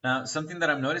 Now, something that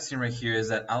I'm noticing right here is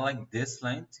that I like this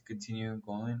line to continue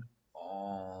going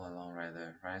all along right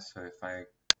there, right? So if I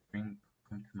come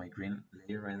to my green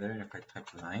layer right there, if I type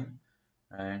line,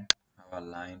 right, I have a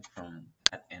line from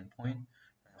that endpoint,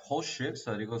 hold shift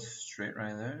so that it goes straight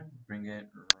right there, bring it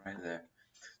right there.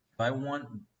 If I want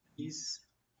this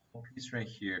whole piece right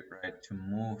here, right, to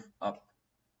move up,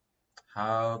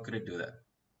 how could I do that?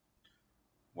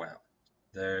 Well,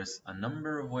 there's a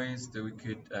number of ways that we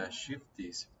could shift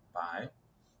this by,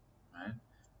 right?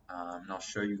 And I'll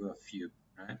show you a few,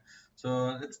 right?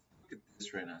 So let's look at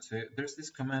this right now. So there's this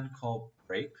command called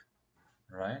break,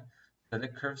 right?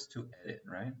 Select curves to edit,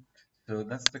 right? So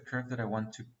that's the curve that I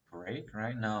want to break,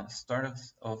 right? Now, start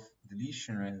of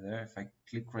deletion right there. If I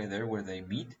click right there where they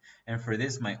meet, and for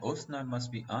this, my Osnap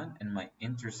must be on, and my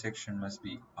intersection must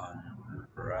be on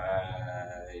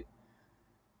right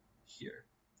here,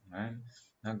 right?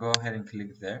 Now go ahead and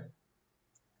click there,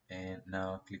 and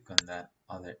now click on that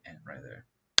other end right there.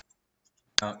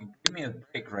 Now, give me a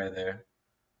break right there,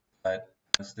 but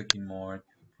I was looking more to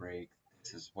break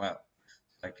this as well.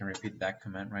 So I can repeat that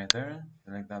command right there,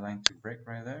 select that line to break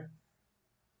right there.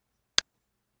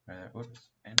 Oops,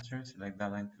 enter, select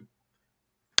that line to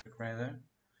break right there.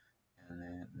 And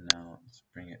then now let's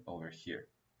bring it over here.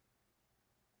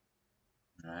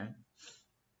 All right.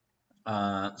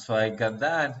 So I got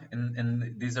that,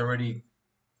 and these already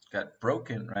got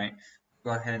broken, right? Go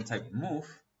ahead and type move,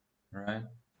 right?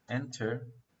 Enter,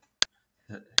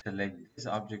 select these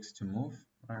objects to move,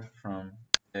 right, from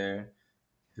there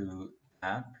to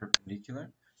that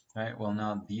perpendicular, right? Well,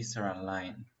 now these are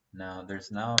aligned. Now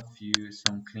there's now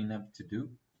some cleanup to do,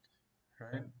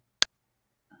 right?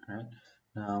 Right.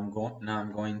 Now I'm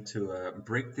going to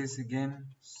break this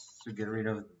again to get rid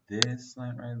of this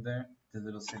line right there, the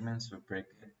little segment. So break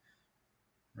it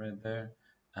right there,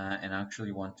 and I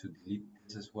actually want to delete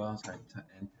this as well. So I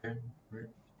enter,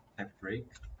 type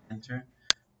break, enter.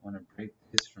 I want to break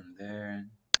this from there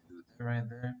to there right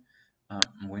there.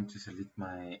 I'm going to select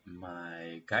my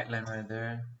guideline right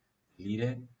there, delete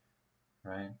it,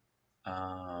 right?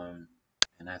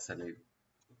 And I select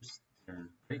turn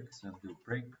break, so I'll do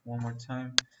break one more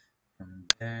time from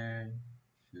there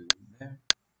to there.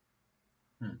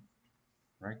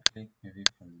 Right click maybe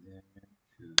from there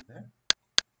to there.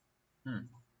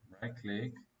 Right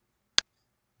click,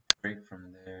 break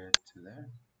from there to there.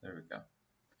 There we go.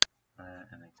 And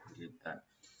I can delete that.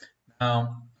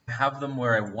 Now I have them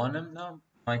where I want them now.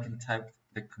 I can type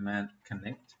the command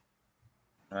connect,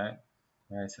 right?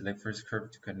 Right, select first curve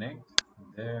to connect,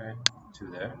 there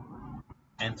to there.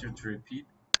 Enter to repeat,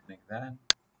 connect that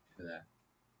to that.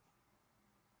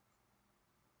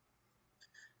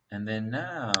 And then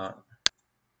now,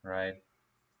 right,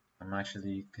 I'm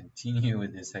actually continue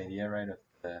with this idea, right, of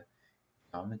the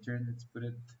geometry. Let's put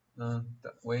it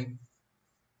that way,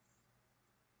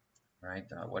 right?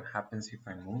 What happens if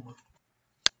I move,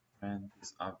 and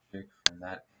this object from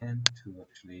that end to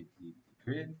actually the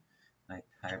grid. And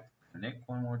I type connect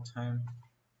one more time,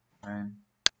 right?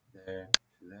 There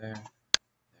to there,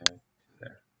 there to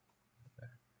there,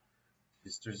 there.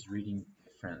 It starts reading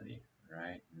differently,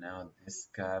 right? Now this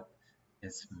gap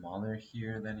is smaller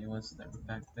here than it was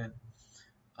back then.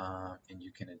 And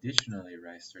you can additionally,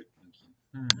 right, start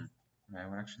thinking, right,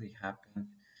 what actually happened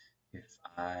if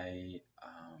I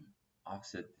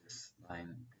offset this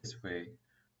line this way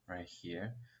right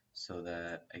here so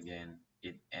that again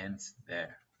it ends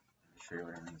there. Let me show you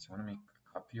what I mean. So I want to make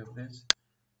a copy of this,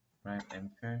 right?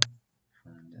 Enter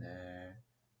from there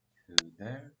to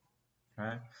there,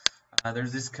 right?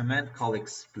 There's this command called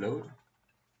explode,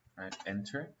 right?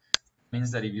 Enter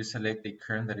means that if you select a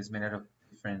kernel that is made out of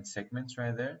different segments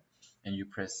right there and you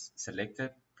press select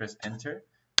it, press enter,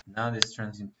 now this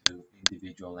turns into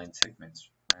individual line segments,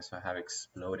 right? So I have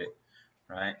exploded,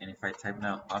 right? And if I type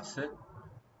now offset,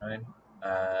 right?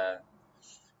 Uh,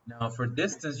 Now for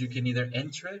distance, you can either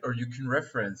enter it or you can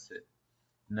reference it.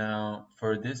 Now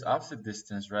for this offset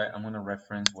distance, right, I'm going to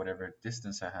reference whatever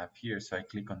distance I have here. So I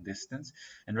click on distance,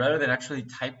 and rather than actually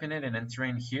typing it and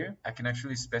entering here, I can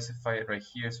actually specify it right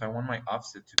here. So I want my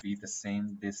offset to be the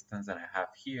same distance that I have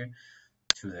here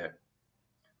to there.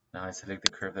 Now I select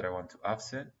the curve that I want to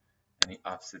offset, and it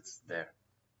offsets there.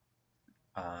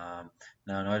 Now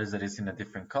notice that it's in a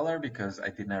different color because I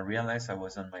did not realize I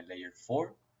was on my layer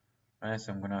 4. Right,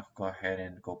 so I'm going to go ahead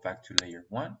and go back to layer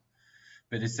 1.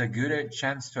 But it's a good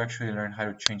chance to actually learn how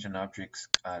to change an object's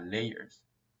layers.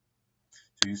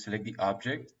 So you select the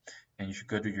object and you should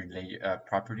go to your layer,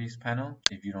 properties panel.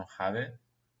 If you don't have it,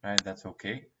 right, that's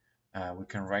okay. We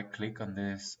can right click on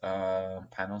this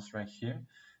panels right here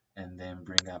and then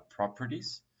bring up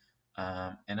properties.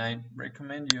 And I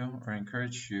recommend you or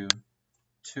encourage you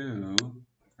to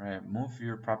move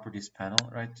your properties panel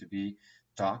to be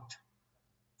docked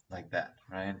like that,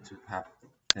 right? To have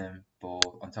them both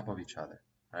on top of each other,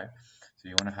 right? So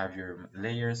you want to have your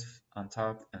layers on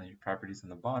top and your properties on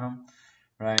the bottom,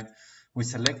 right? We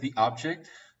select the object,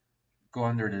 go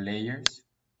under the layers,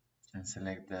 and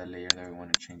select the layer that we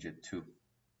want to change it to.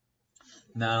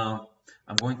 Now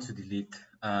I'm going to delete.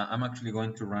 I'm actually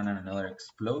going to run another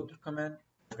explode command.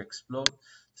 Explode.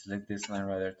 Select this line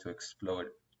right there to explode.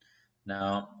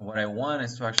 Now what I want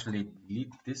is to actually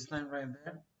delete this line right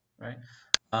there, right?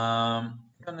 I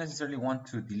don't necessarily want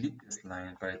to delete this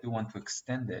line, but I do want to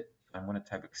extend it. I'm going to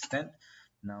type extend.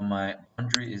 Now my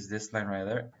boundary is this line right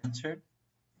there, enter.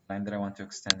 The line that I want to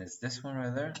extend is this one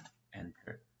right there,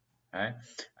 enter. All right.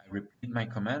 I repeat my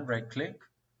command, right click,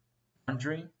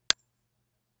 boundary,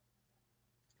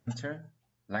 enter,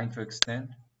 line to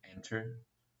extend, enter,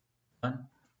 done,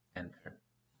 enter.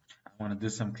 I want to do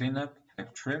some cleanup,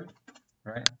 type trim,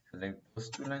 right? Select those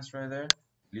two lines right there,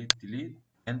 delete, delete,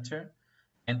 enter,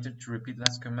 enter to repeat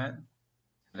last command.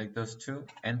 Select those two,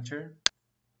 enter,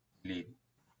 delete,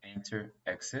 enter,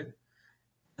 exit,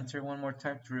 enter one more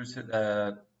time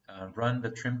to run the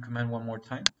trim command one more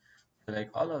time.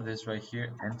 Select all of this right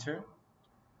here, enter,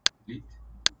 delete,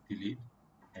 delete,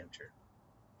 enter.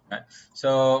 Right.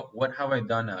 So what have I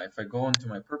done now? If I go into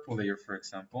my purple layer, for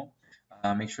example,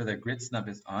 make sure that grid snap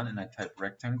is on and I type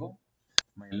rectangle.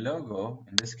 My logo,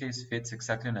 in this case, fits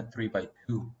exactly in a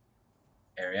 3x2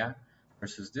 area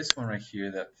versus this one right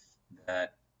here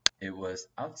that it was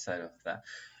outside of that.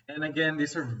 And again,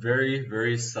 these are very,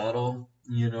 very subtle,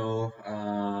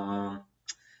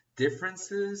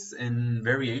 differences and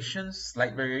variations,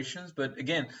 slight variations. But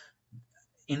again,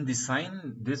 in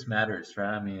design, this matters,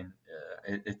 right? I mean,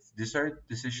 these are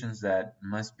decisions that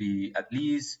must be at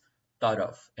least thought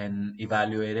of and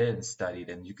evaluated and studied.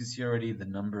 And you can see already the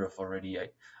number of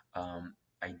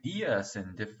ideas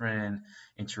and different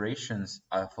iterations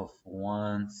of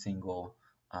one single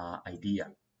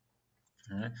idea.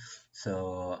 All right.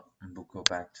 So we'll go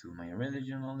back to my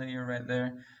original layer right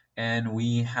there, and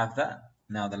we have that.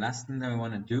 Now the last thing that we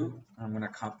want to do, I'm going to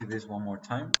copy this one more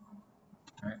time.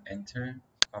 All right, enter,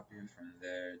 copy it from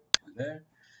there to there,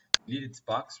 delete its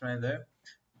box right there.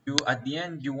 At the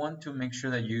end, you want to make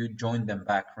sure that you join them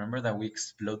back. Remember that we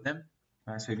explode them,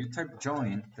 right? So if you type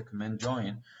join, the command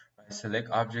join, right, select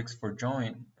objects for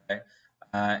join, right?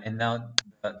 And now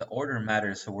the order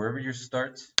matters. So wherever you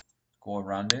start, go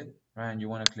around it, right? And you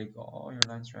want to click all your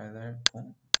lines right there.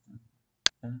 Boom,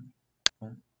 boom,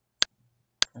 boom,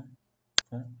 boom,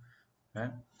 boom,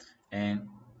 right? And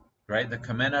right, the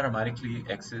command automatically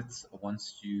exits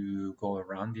once you go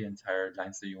around the entire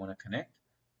lines that you want to connect.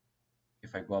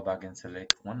 If I go back and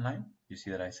select one line, you see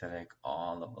that I select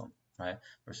all of them, right?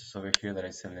 Versus over here that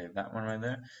I select that one right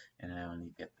there, and I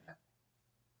only get that.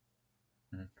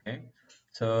 Okay,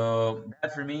 So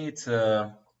that for me, it's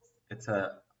a it's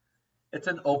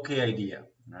an okay idea,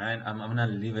 right? I'm gonna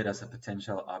leave it as a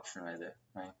potential option right there,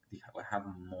 right? We have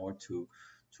more to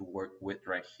work with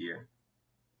right here,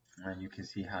 and you can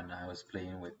see how now I was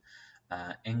playing with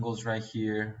angles right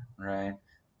here, right?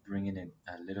 Bringing it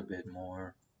a little bit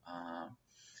more.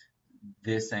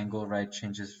 This angle, right,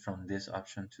 changes from this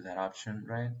option to that option,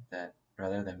 right? That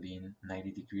rather than being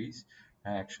 90 degrees,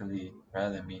 right, actually,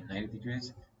 rather than being 90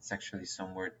 degrees, it's actually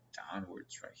somewhere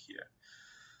downwards right here.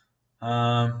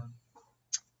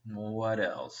 What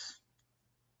else?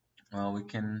 Well, we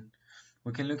can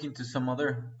look into some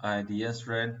other ideas,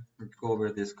 right? We go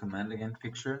over this command again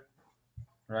picture,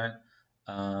 right?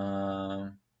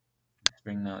 Let's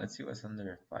bring now. Let's see what's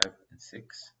under 5 and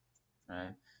 6,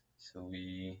 right? So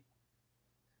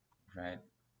right.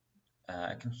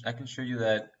 I can show you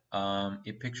that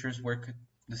if pictures work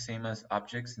the same as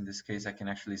objects, in this case, I can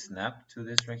actually snap to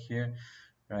this right here,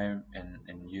 right?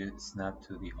 And you snap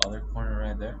to the other corner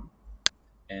right there,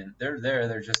 and they're there.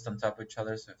 They're just on top of each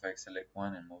other. So if I select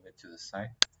one and move it to the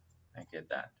side, I get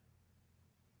that.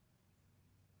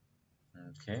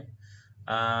 Okay.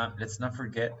 Let's not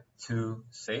forget to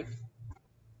save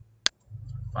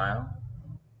file.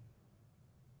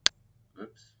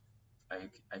 Oops.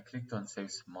 I clicked on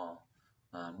save small.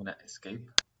 I'm gonna escape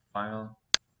file,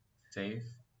 save,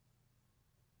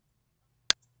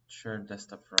 share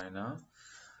desktop right now.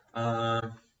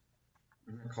 I'm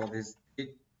gonna call this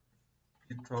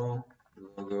digital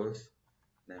logos,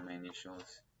 then my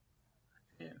initials,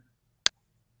 and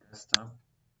desktop,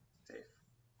 save.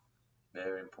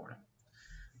 Very important.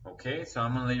 Okay, so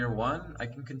I'm on layer 1. I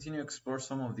can continue to explore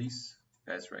some of these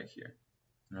guys right here.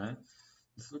 Right?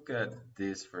 Let's look at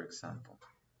this, for example.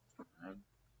 Right?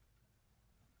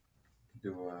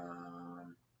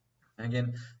 And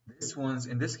again, this one's,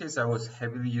 in this case, I was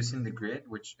heavily using the grid,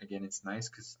 which again, it's nice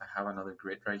because I have another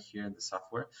grid right here in the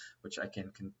software, which I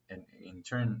can in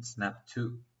turn snap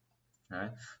to,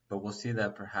 right? But we'll see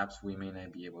that perhaps we may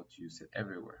not be able to use it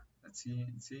everywhere. Let's see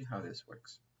how this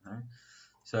works, right?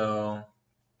 So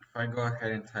if I go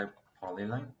ahead and type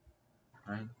polyline,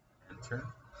 right, enter,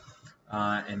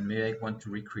 and maybe I want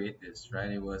to recreate this, right?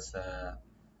 It was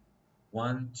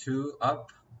 1, 2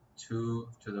 up, 2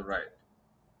 to the right,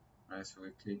 right? So we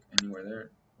click anywhere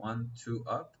there, 1, 2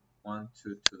 up, 1,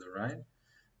 2 to the right,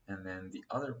 and then the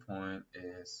other point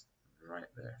is right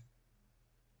there,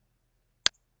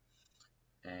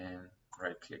 and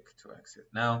right click to exit.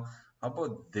 Now, how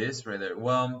about this right there?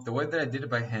 Well, the way that I did it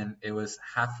by hand, it was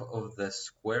half of the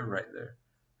square right there,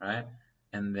 right?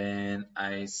 And then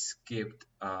I skipped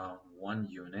 1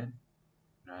 unit,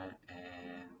 right?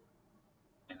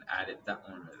 And added that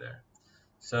one right there.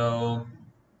 So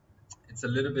it's a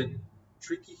little bit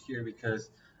tricky here because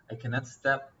I cannot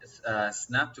snap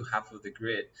to half of the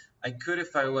grid. I could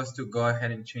if I was to go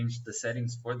ahead and change the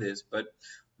settings for this, but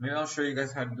maybe I'll show you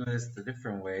guys how to do this a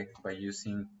different way by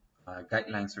using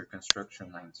guidelines or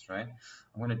construction lines, right?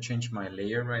 I'm going to change my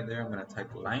layer right there. I'm going to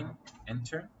type line,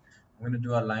 enter. I'm going to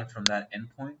do a line from that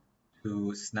endpoint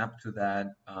to snap to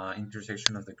that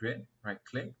intersection of the grid, right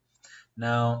click.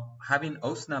 Now, having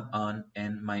Osnap on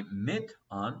and my mid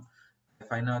on,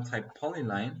 if I now type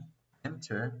polyline,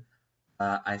 enter,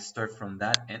 I start from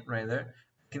that end right there.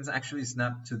 I can actually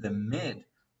snap to the mid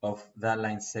of that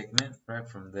line segment, right,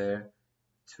 from there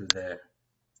to there.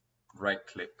 Right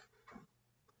click.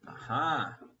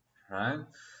 Aha, right?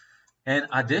 And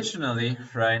additionally,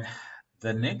 right,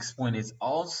 the next one is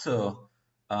also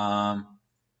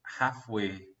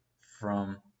halfway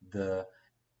from the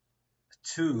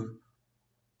two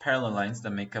parallel lines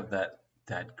that make up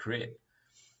that grid.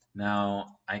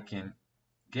 Now I can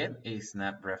get a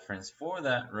snap reference for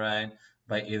that, right,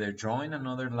 by either drawing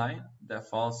another line that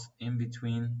falls in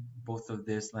between both of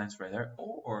these lines right there,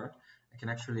 or I can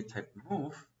actually type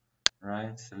move,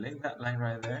 right, select that line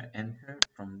right there, enter,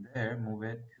 from there move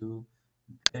it to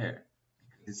there.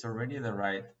 Because it's already the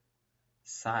right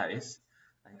size,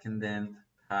 I can then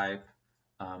type,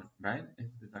 right,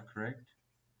 is that correct?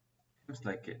 Looks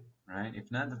like it, right?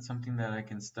 If not, that's something that I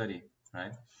can study,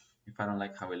 right? If I don't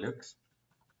like how it looks,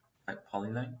 type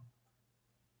polyline,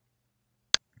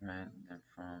 right? Then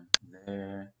from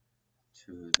there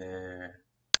to there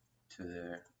to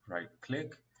there, right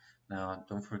click. Now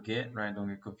don't forget, right? Don't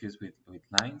get confused with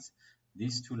lines.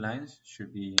 These two lines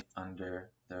should be under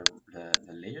the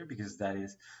layer because that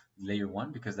is layer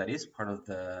 1, because that is part of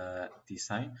the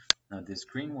design. Now this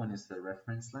green one is the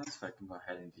reference line, so I can go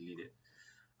ahead and delete it.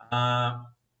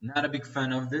 Not a big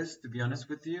fan of this, to be honest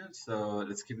with you. So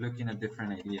let's keep looking at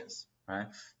different ideas, right?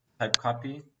 Type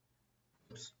copy,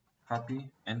 oops, copy,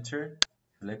 enter,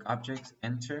 select objects,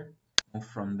 enter. move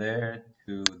from there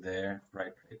to there,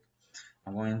 right click.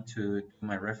 I'm going to do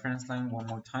my reference line one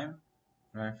more time,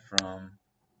 right, from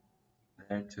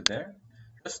there to there,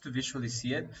 just to visually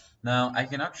see it. Now I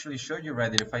can actually show you,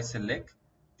 right, that if I select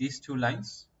these two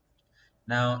lines,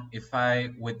 now if I,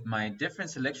 with my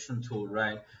different selection tool,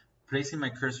 right, placing my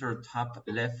cursor top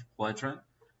left quadrant,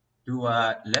 do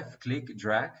a left click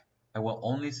drag, I will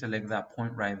only select that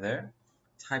point right there,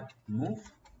 type move,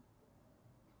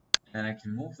 and I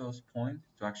can move those points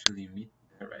to actually meet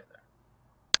there, right there.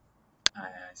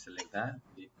 I select that,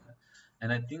 delete that,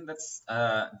 and I think that's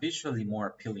visually more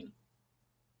appealing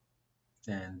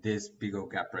than this big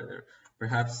old gap right there.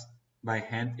 Perhaps by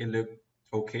hand it looked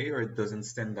okay, or it doesn't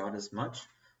stand out as much,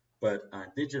 but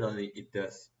digitally it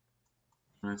does.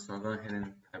 Alright, so I'll go ahead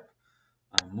and type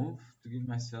move to give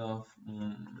myself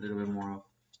a little bit more of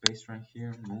space right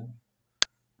here. Move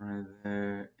right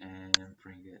there and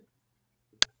bring it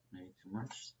maybe too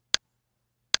much.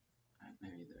 Right,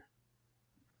 maybe there.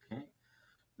 Okay.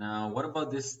 Now, what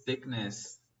about this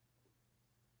thickness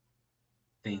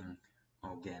thing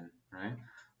again, right?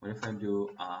 What if I do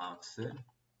opposite,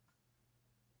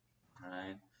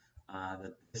 right?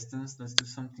 The distance, let's do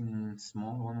something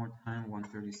small one more time,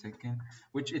 1/32,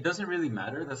 which it doesn't really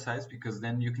matter the size, because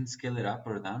then you can scale it up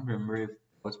or down. Remember, if it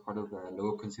was part of the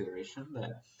logo consideration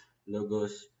that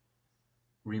logos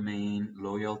remain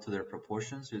loyal to their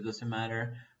proportions, so it doesn't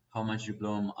matter how much you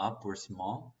blow them up or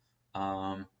small,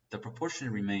 the proportion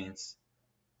remains.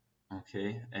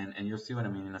 Okay, and you'll see what I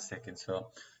mean in a second.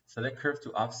 So select curve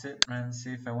to offset, right? And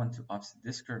see if I want to offset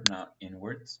this curve now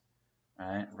inwards,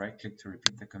 right? Right click to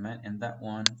repeat the command, and that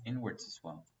one inwards as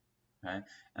well, right?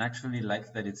 And actually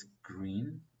like that it's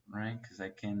green, right? Because I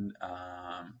can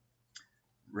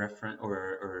reference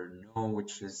or know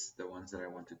which is the ones that I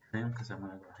want to trim, because I'm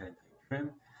going to go ahead and type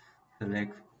trim.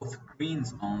 Select both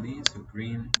greens only, so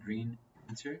green, green,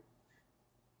 enter,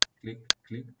 click,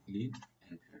 click, delete,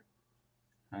 enter.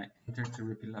 Right, enter to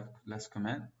repeat last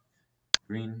command.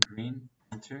 Green, green,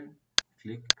 enter,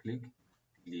 click, click,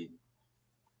 delete.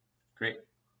 Great.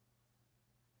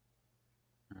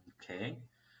 Okay.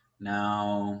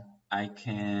 Now I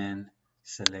can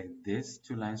select these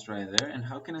two lines right there. And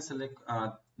how can I select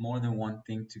more than one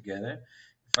thing together?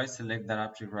 If I select that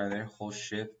object right there, hold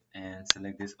shift and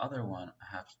select this other one,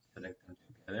 I have to select them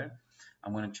together.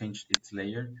 I'm going to change its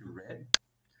layer to red.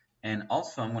 And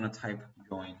also I'm going to type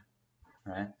join,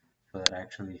 right? So that I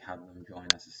actually have them join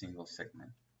as a single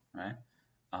segment, right?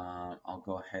 I'll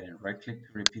go ahead and right click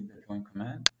to repeat the join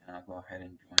command, and I'll go ahead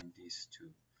and join these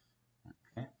two.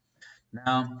 Okay.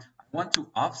 Now I want to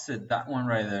offset that one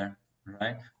right there,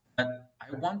 right? But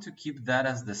I want to keep that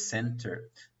as the center,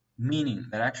 meaning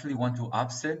that I actually want to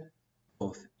offset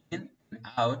both in and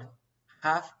out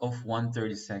half of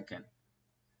 1/32.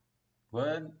 What?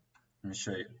 Let me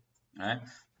show you. Right?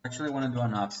 Actually, I want to do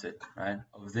an offset, right,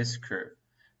 of this curve.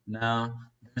 Now,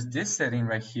 there's this setting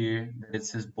right here that it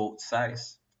says both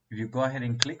sides. If you go ahead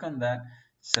and click on that,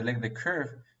 select the curve,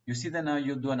 you see that now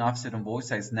you'll do an offset on both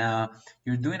sides. Now,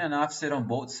 you're doing an offset on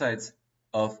both sides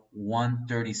of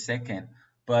 1/32,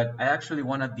 but I actually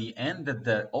want at the end that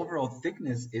the overall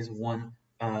thickness is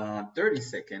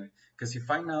 1/32, because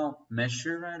if I now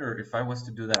measure, right, or if I was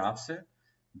to do that offset,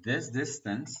 this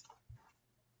distance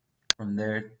from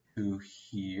there to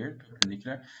here,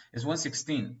 perpendicular, is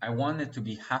 1/16. I want it to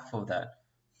be half of that.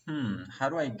 How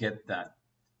do I get that?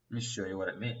 Let me show you what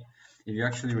I mean. If you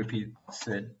actually repeat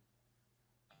offset,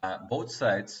 both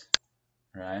sides,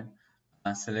 right?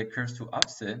 Select curves to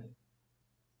offset,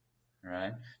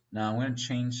 right? Now I'm going to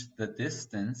change the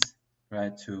distance,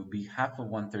 right, to be half of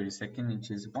 1/32,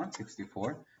 which is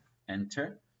 1/64.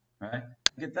 Enter, right?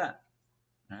 Get that,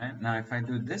 right? Now if I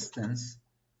do distance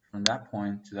from that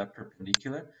point to that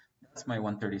perpendicular, that's my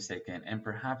 1/32, and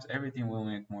perhaps everything will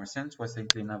make more sense once I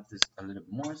clean up this a little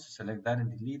bit more. So select that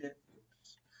and delete it.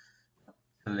 Oops.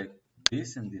 Select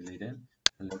this and delete it.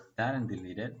 Select that and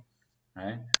delete it.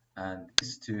 Right? And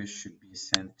these two should be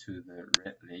sent to the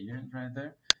red layer right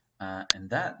there. And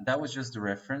that was just the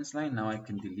reference line. Now I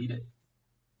can delete it.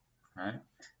 Right?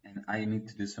 And I need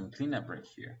to do some cleanup right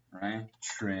here. Right?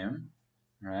 Trim.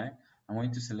 Right? I'm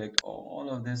going to select all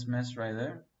of this mess right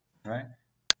there. Right?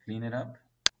 Clean it up.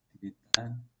 Delete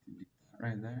that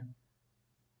right there.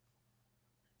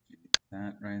 Delete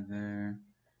that right there.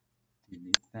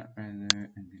 Delete that right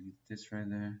there, and delete this right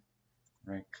there.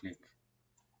 Right click.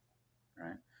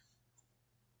 Right.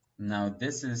 Now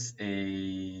this is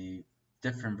a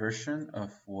different version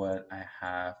of what I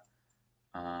have.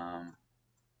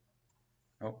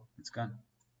 Oh, it's gone.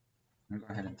 I'm gonna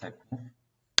go ahead and type move,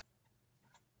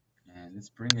 and let's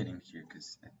bring it in here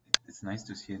because it's nice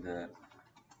to see the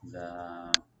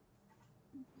the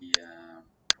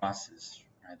process,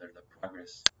 right, or the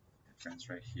progress difference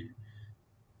right here,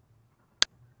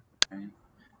 right?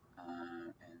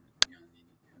 And we only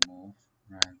need to move,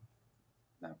 right,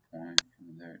 that point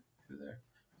from there to there.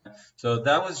 So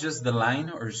that was just the line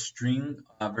or string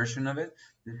version of it.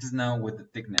 This is now with the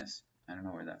thickness. I don't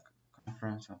know where that come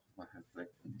from, so I'll have to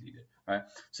delete it. Right.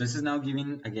 So this is now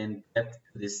giving again depth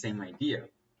to this same idea.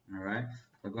 All right.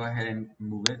 So go ahead and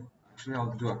move it. Actually,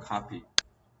 I'll do a copy,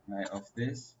 right, of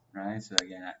this. Right. So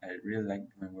again, I really like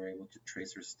when we're able to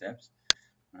trace our steps.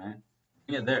 Right.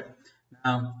 Yeah, there.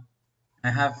 Now I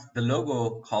have the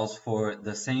logo calls for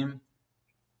the same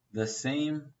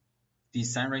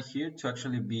design right here to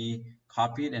actually be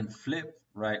copied and flipped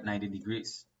right 90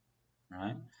 degrees,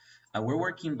 right? We're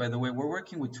working, by the way, we're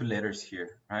working with two letters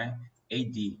here, right?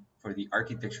 AD for the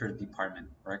architecture department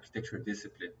or architecture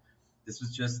discipline. This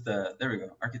was just, there we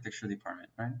go, architecture department,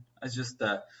 right? I was just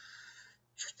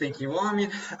thinking, well, I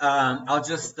mean, I'll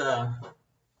just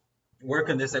work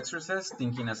on this exercise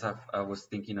thinking as I was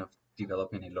thinking of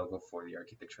developing a logo for the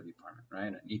architecture department,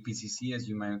 right? An EPCC, as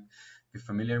you might be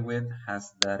familiar with,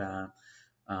 has that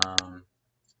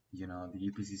you know, the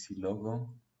EPCC logo,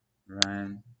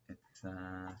 right? It's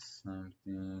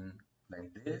something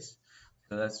like this.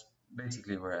 So that's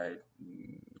basically where I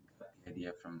got the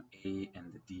idea from A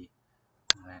and the D,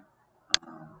 right?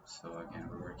 So again,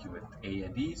 we're working with A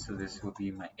and D, so this will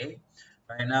be my A.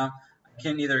 Right now, I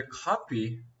can either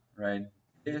copy, right,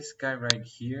 this guy right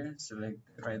here, select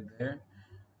it right there,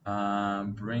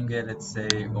 bring it, let's say,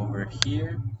 over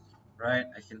here, right?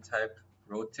 I can type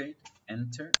rotate,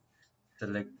 enter,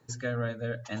 select this guy right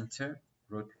there, enter,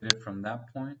 rotate it from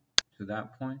that point to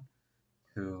that point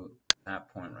to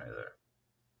that point right there.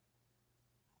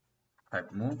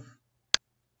 Type move.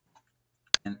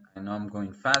 And I know I'm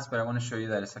going fast, but I want to show you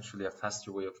that it's actually a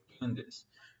faster way of doing this.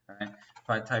 Right? If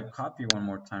I type copy one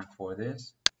more time for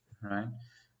this, right,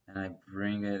 and I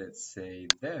bring it, let's say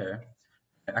there,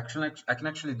 I can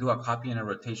actually do a copy and a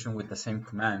rotation with the same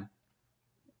command,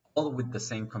 all with the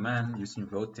same command using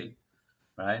rotate,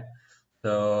 right?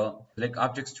 So select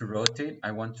objects to rotate.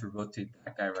 I want to rotate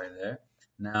that guy right there.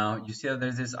 Now you see that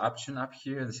there's this option up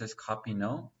here that says copy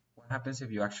no. What happens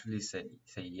if you actually say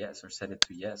yes or set it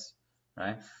to yes,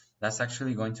 right? That's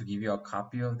actually going to give you a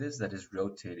copy of this that is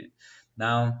rotated.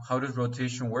 Now, how does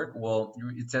rotation work? Well,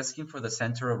 it's asking for the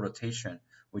center of rotation,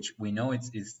 which we know it's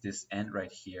this end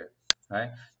right here, right?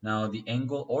 Now, the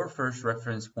angle or first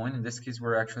reference point, in this case,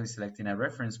 we're actually selecting a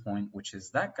reference point, which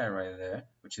is that guy right there,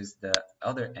 which is the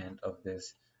other end of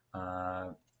this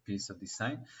piece of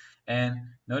design. And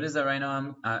notice that right now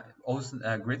I'm also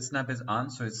grid snap is on,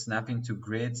 so it's snapping to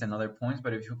grids and other points.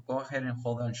 But if you go ahead and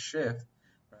hold on shift,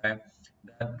 right,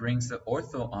 that brings the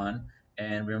ortho on.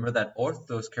 And remember that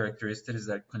ortho's characteristic is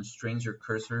that constrains your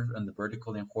cursor on the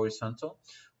vertical and horizontal.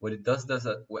 What it does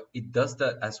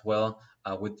that as well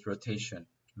with rotation,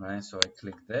 right? So I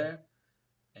click there,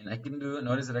 and I can do,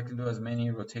 notice that I can do as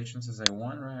many rotations as I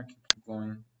want, right? I can keep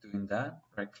going doing that,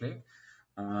 right click.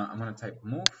 I'm gonna type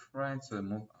move, right? So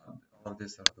move all of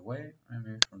this out of the way, right?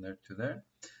 Maybe from there to there.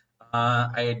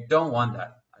 I don't want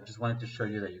that. I just wanted to show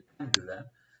you that you can do that,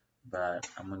 but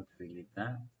I'm going to delete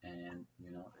that, and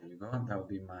you know, there you go. That would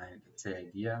be my, let's say,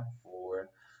 idea for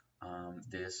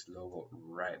this logo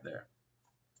right there.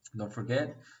 Don't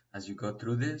forget, as you go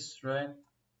through this, right,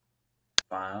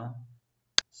 file,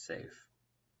 save.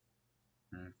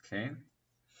 Okay.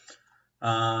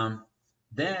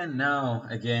 Then now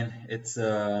again, it's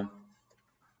I'm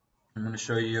going to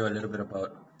show you a little bit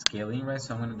about scaling, right?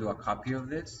 So I'm going to do a copy of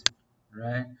this,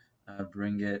 right?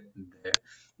 Bring it there.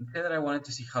 Say that I wanted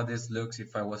to see how this looks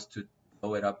if I was to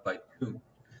blow it up by 2.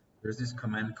 There's this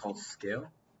command called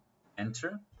scale,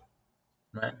 enter,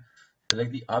 right?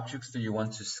 Select the objects that you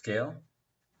want to scale,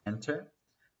 enter.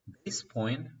 Base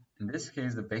point, in this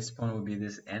case, the base point will be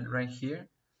this end right here.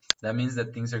 That means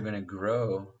that things are going to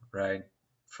grow, right,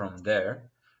 from there,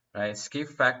 right? Scale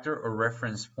factor or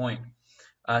reference point.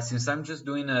 Since I'm just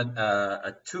doing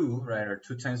a 2, right, or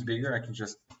 2 times bigger, I can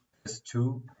just press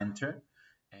 2, enter,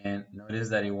 and notice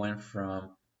that it went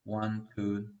from 1,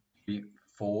 2, 3,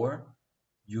 4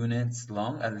 units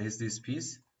long, at least this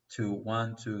piece, to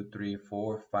 1, 2, 3,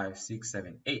 4, 5, 6,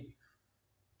 7, 8,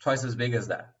 twice as big as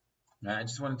that. Right? I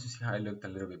just wanted to see how it looked a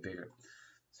little bit bigger.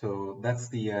 So that's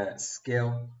the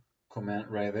scale command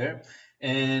right there,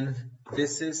 and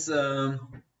this is a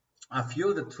few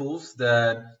of the tools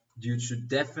that you should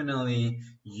definitely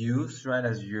use, right,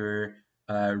 as you're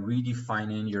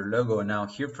redefining your logo. Now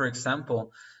here, for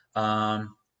example,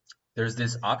 there's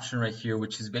this option right here,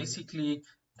 which is basically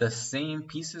the same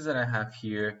pieces that I have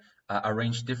here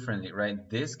arranged differently, right?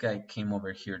 This guy came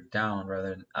over here down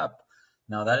rather than up.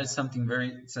 Now that is something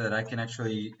so that I can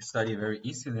actually study very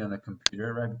easily on the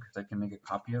computer, right? Because I can make a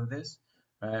copy of this,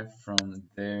 right? From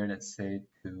there, let's say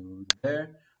to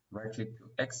there, right click to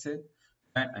exit,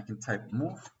 right? I can type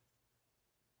move,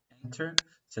 enter,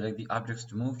 select the objects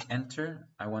to move, enter.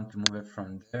 I want to move it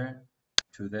from there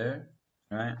to there,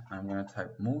 right? I'm gonna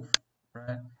type move,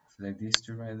 right? Select these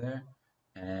two right there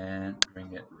and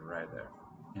bring it right there.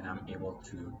 And I'm able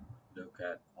to look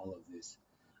at all of this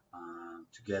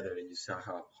together, and you saw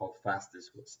how fast this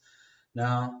was.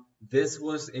 Now, this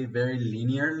was a very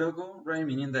linear logo, right?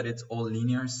 Meaning that it's all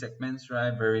linear segments,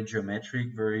 right? Very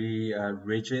geometric, very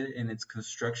rigid in its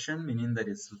construction, meaning that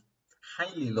it's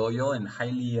highly loyal and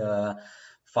highly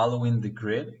following the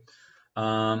grid.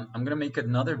 I'm gonna make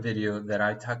another video that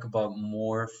I talk about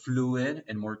more fluid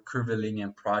and more curvilinear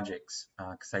projects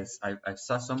because I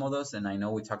saw some of those and I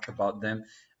know we talked about them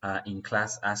in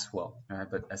class as well. Right?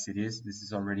 But as it is, this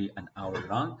is already an hour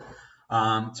long.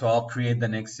 So I'll create the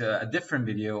next a different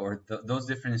video or those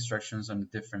different instructions on a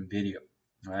different video.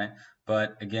 Right?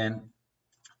 But again,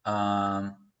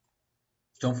 um,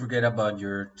 don't forget about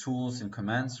your tools and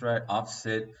commands, right?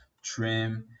 Offset,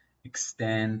 trim,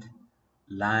 extend,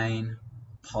 line,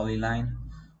 polyline,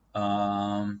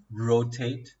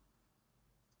 rotate.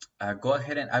 Go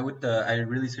ahead and I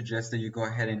really suggest that you go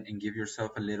ahead and give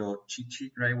yourself a little cheat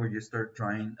sheet, right? Where you start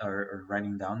drawing or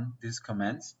writing down these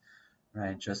commands,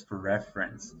 right? Just for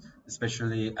reference,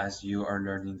 especially as you are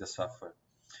learning the software.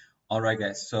 All right,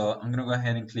 guys. So I'm gonna go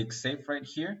ahead and click save right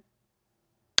here.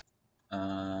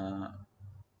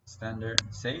 Standard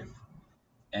save.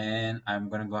 And I'm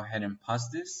gonna go ahead and pause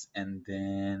this, and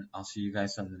then I'll see you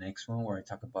guys on the next one where I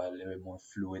talk about a little bit more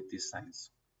fluid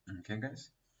designs. Okay, guys?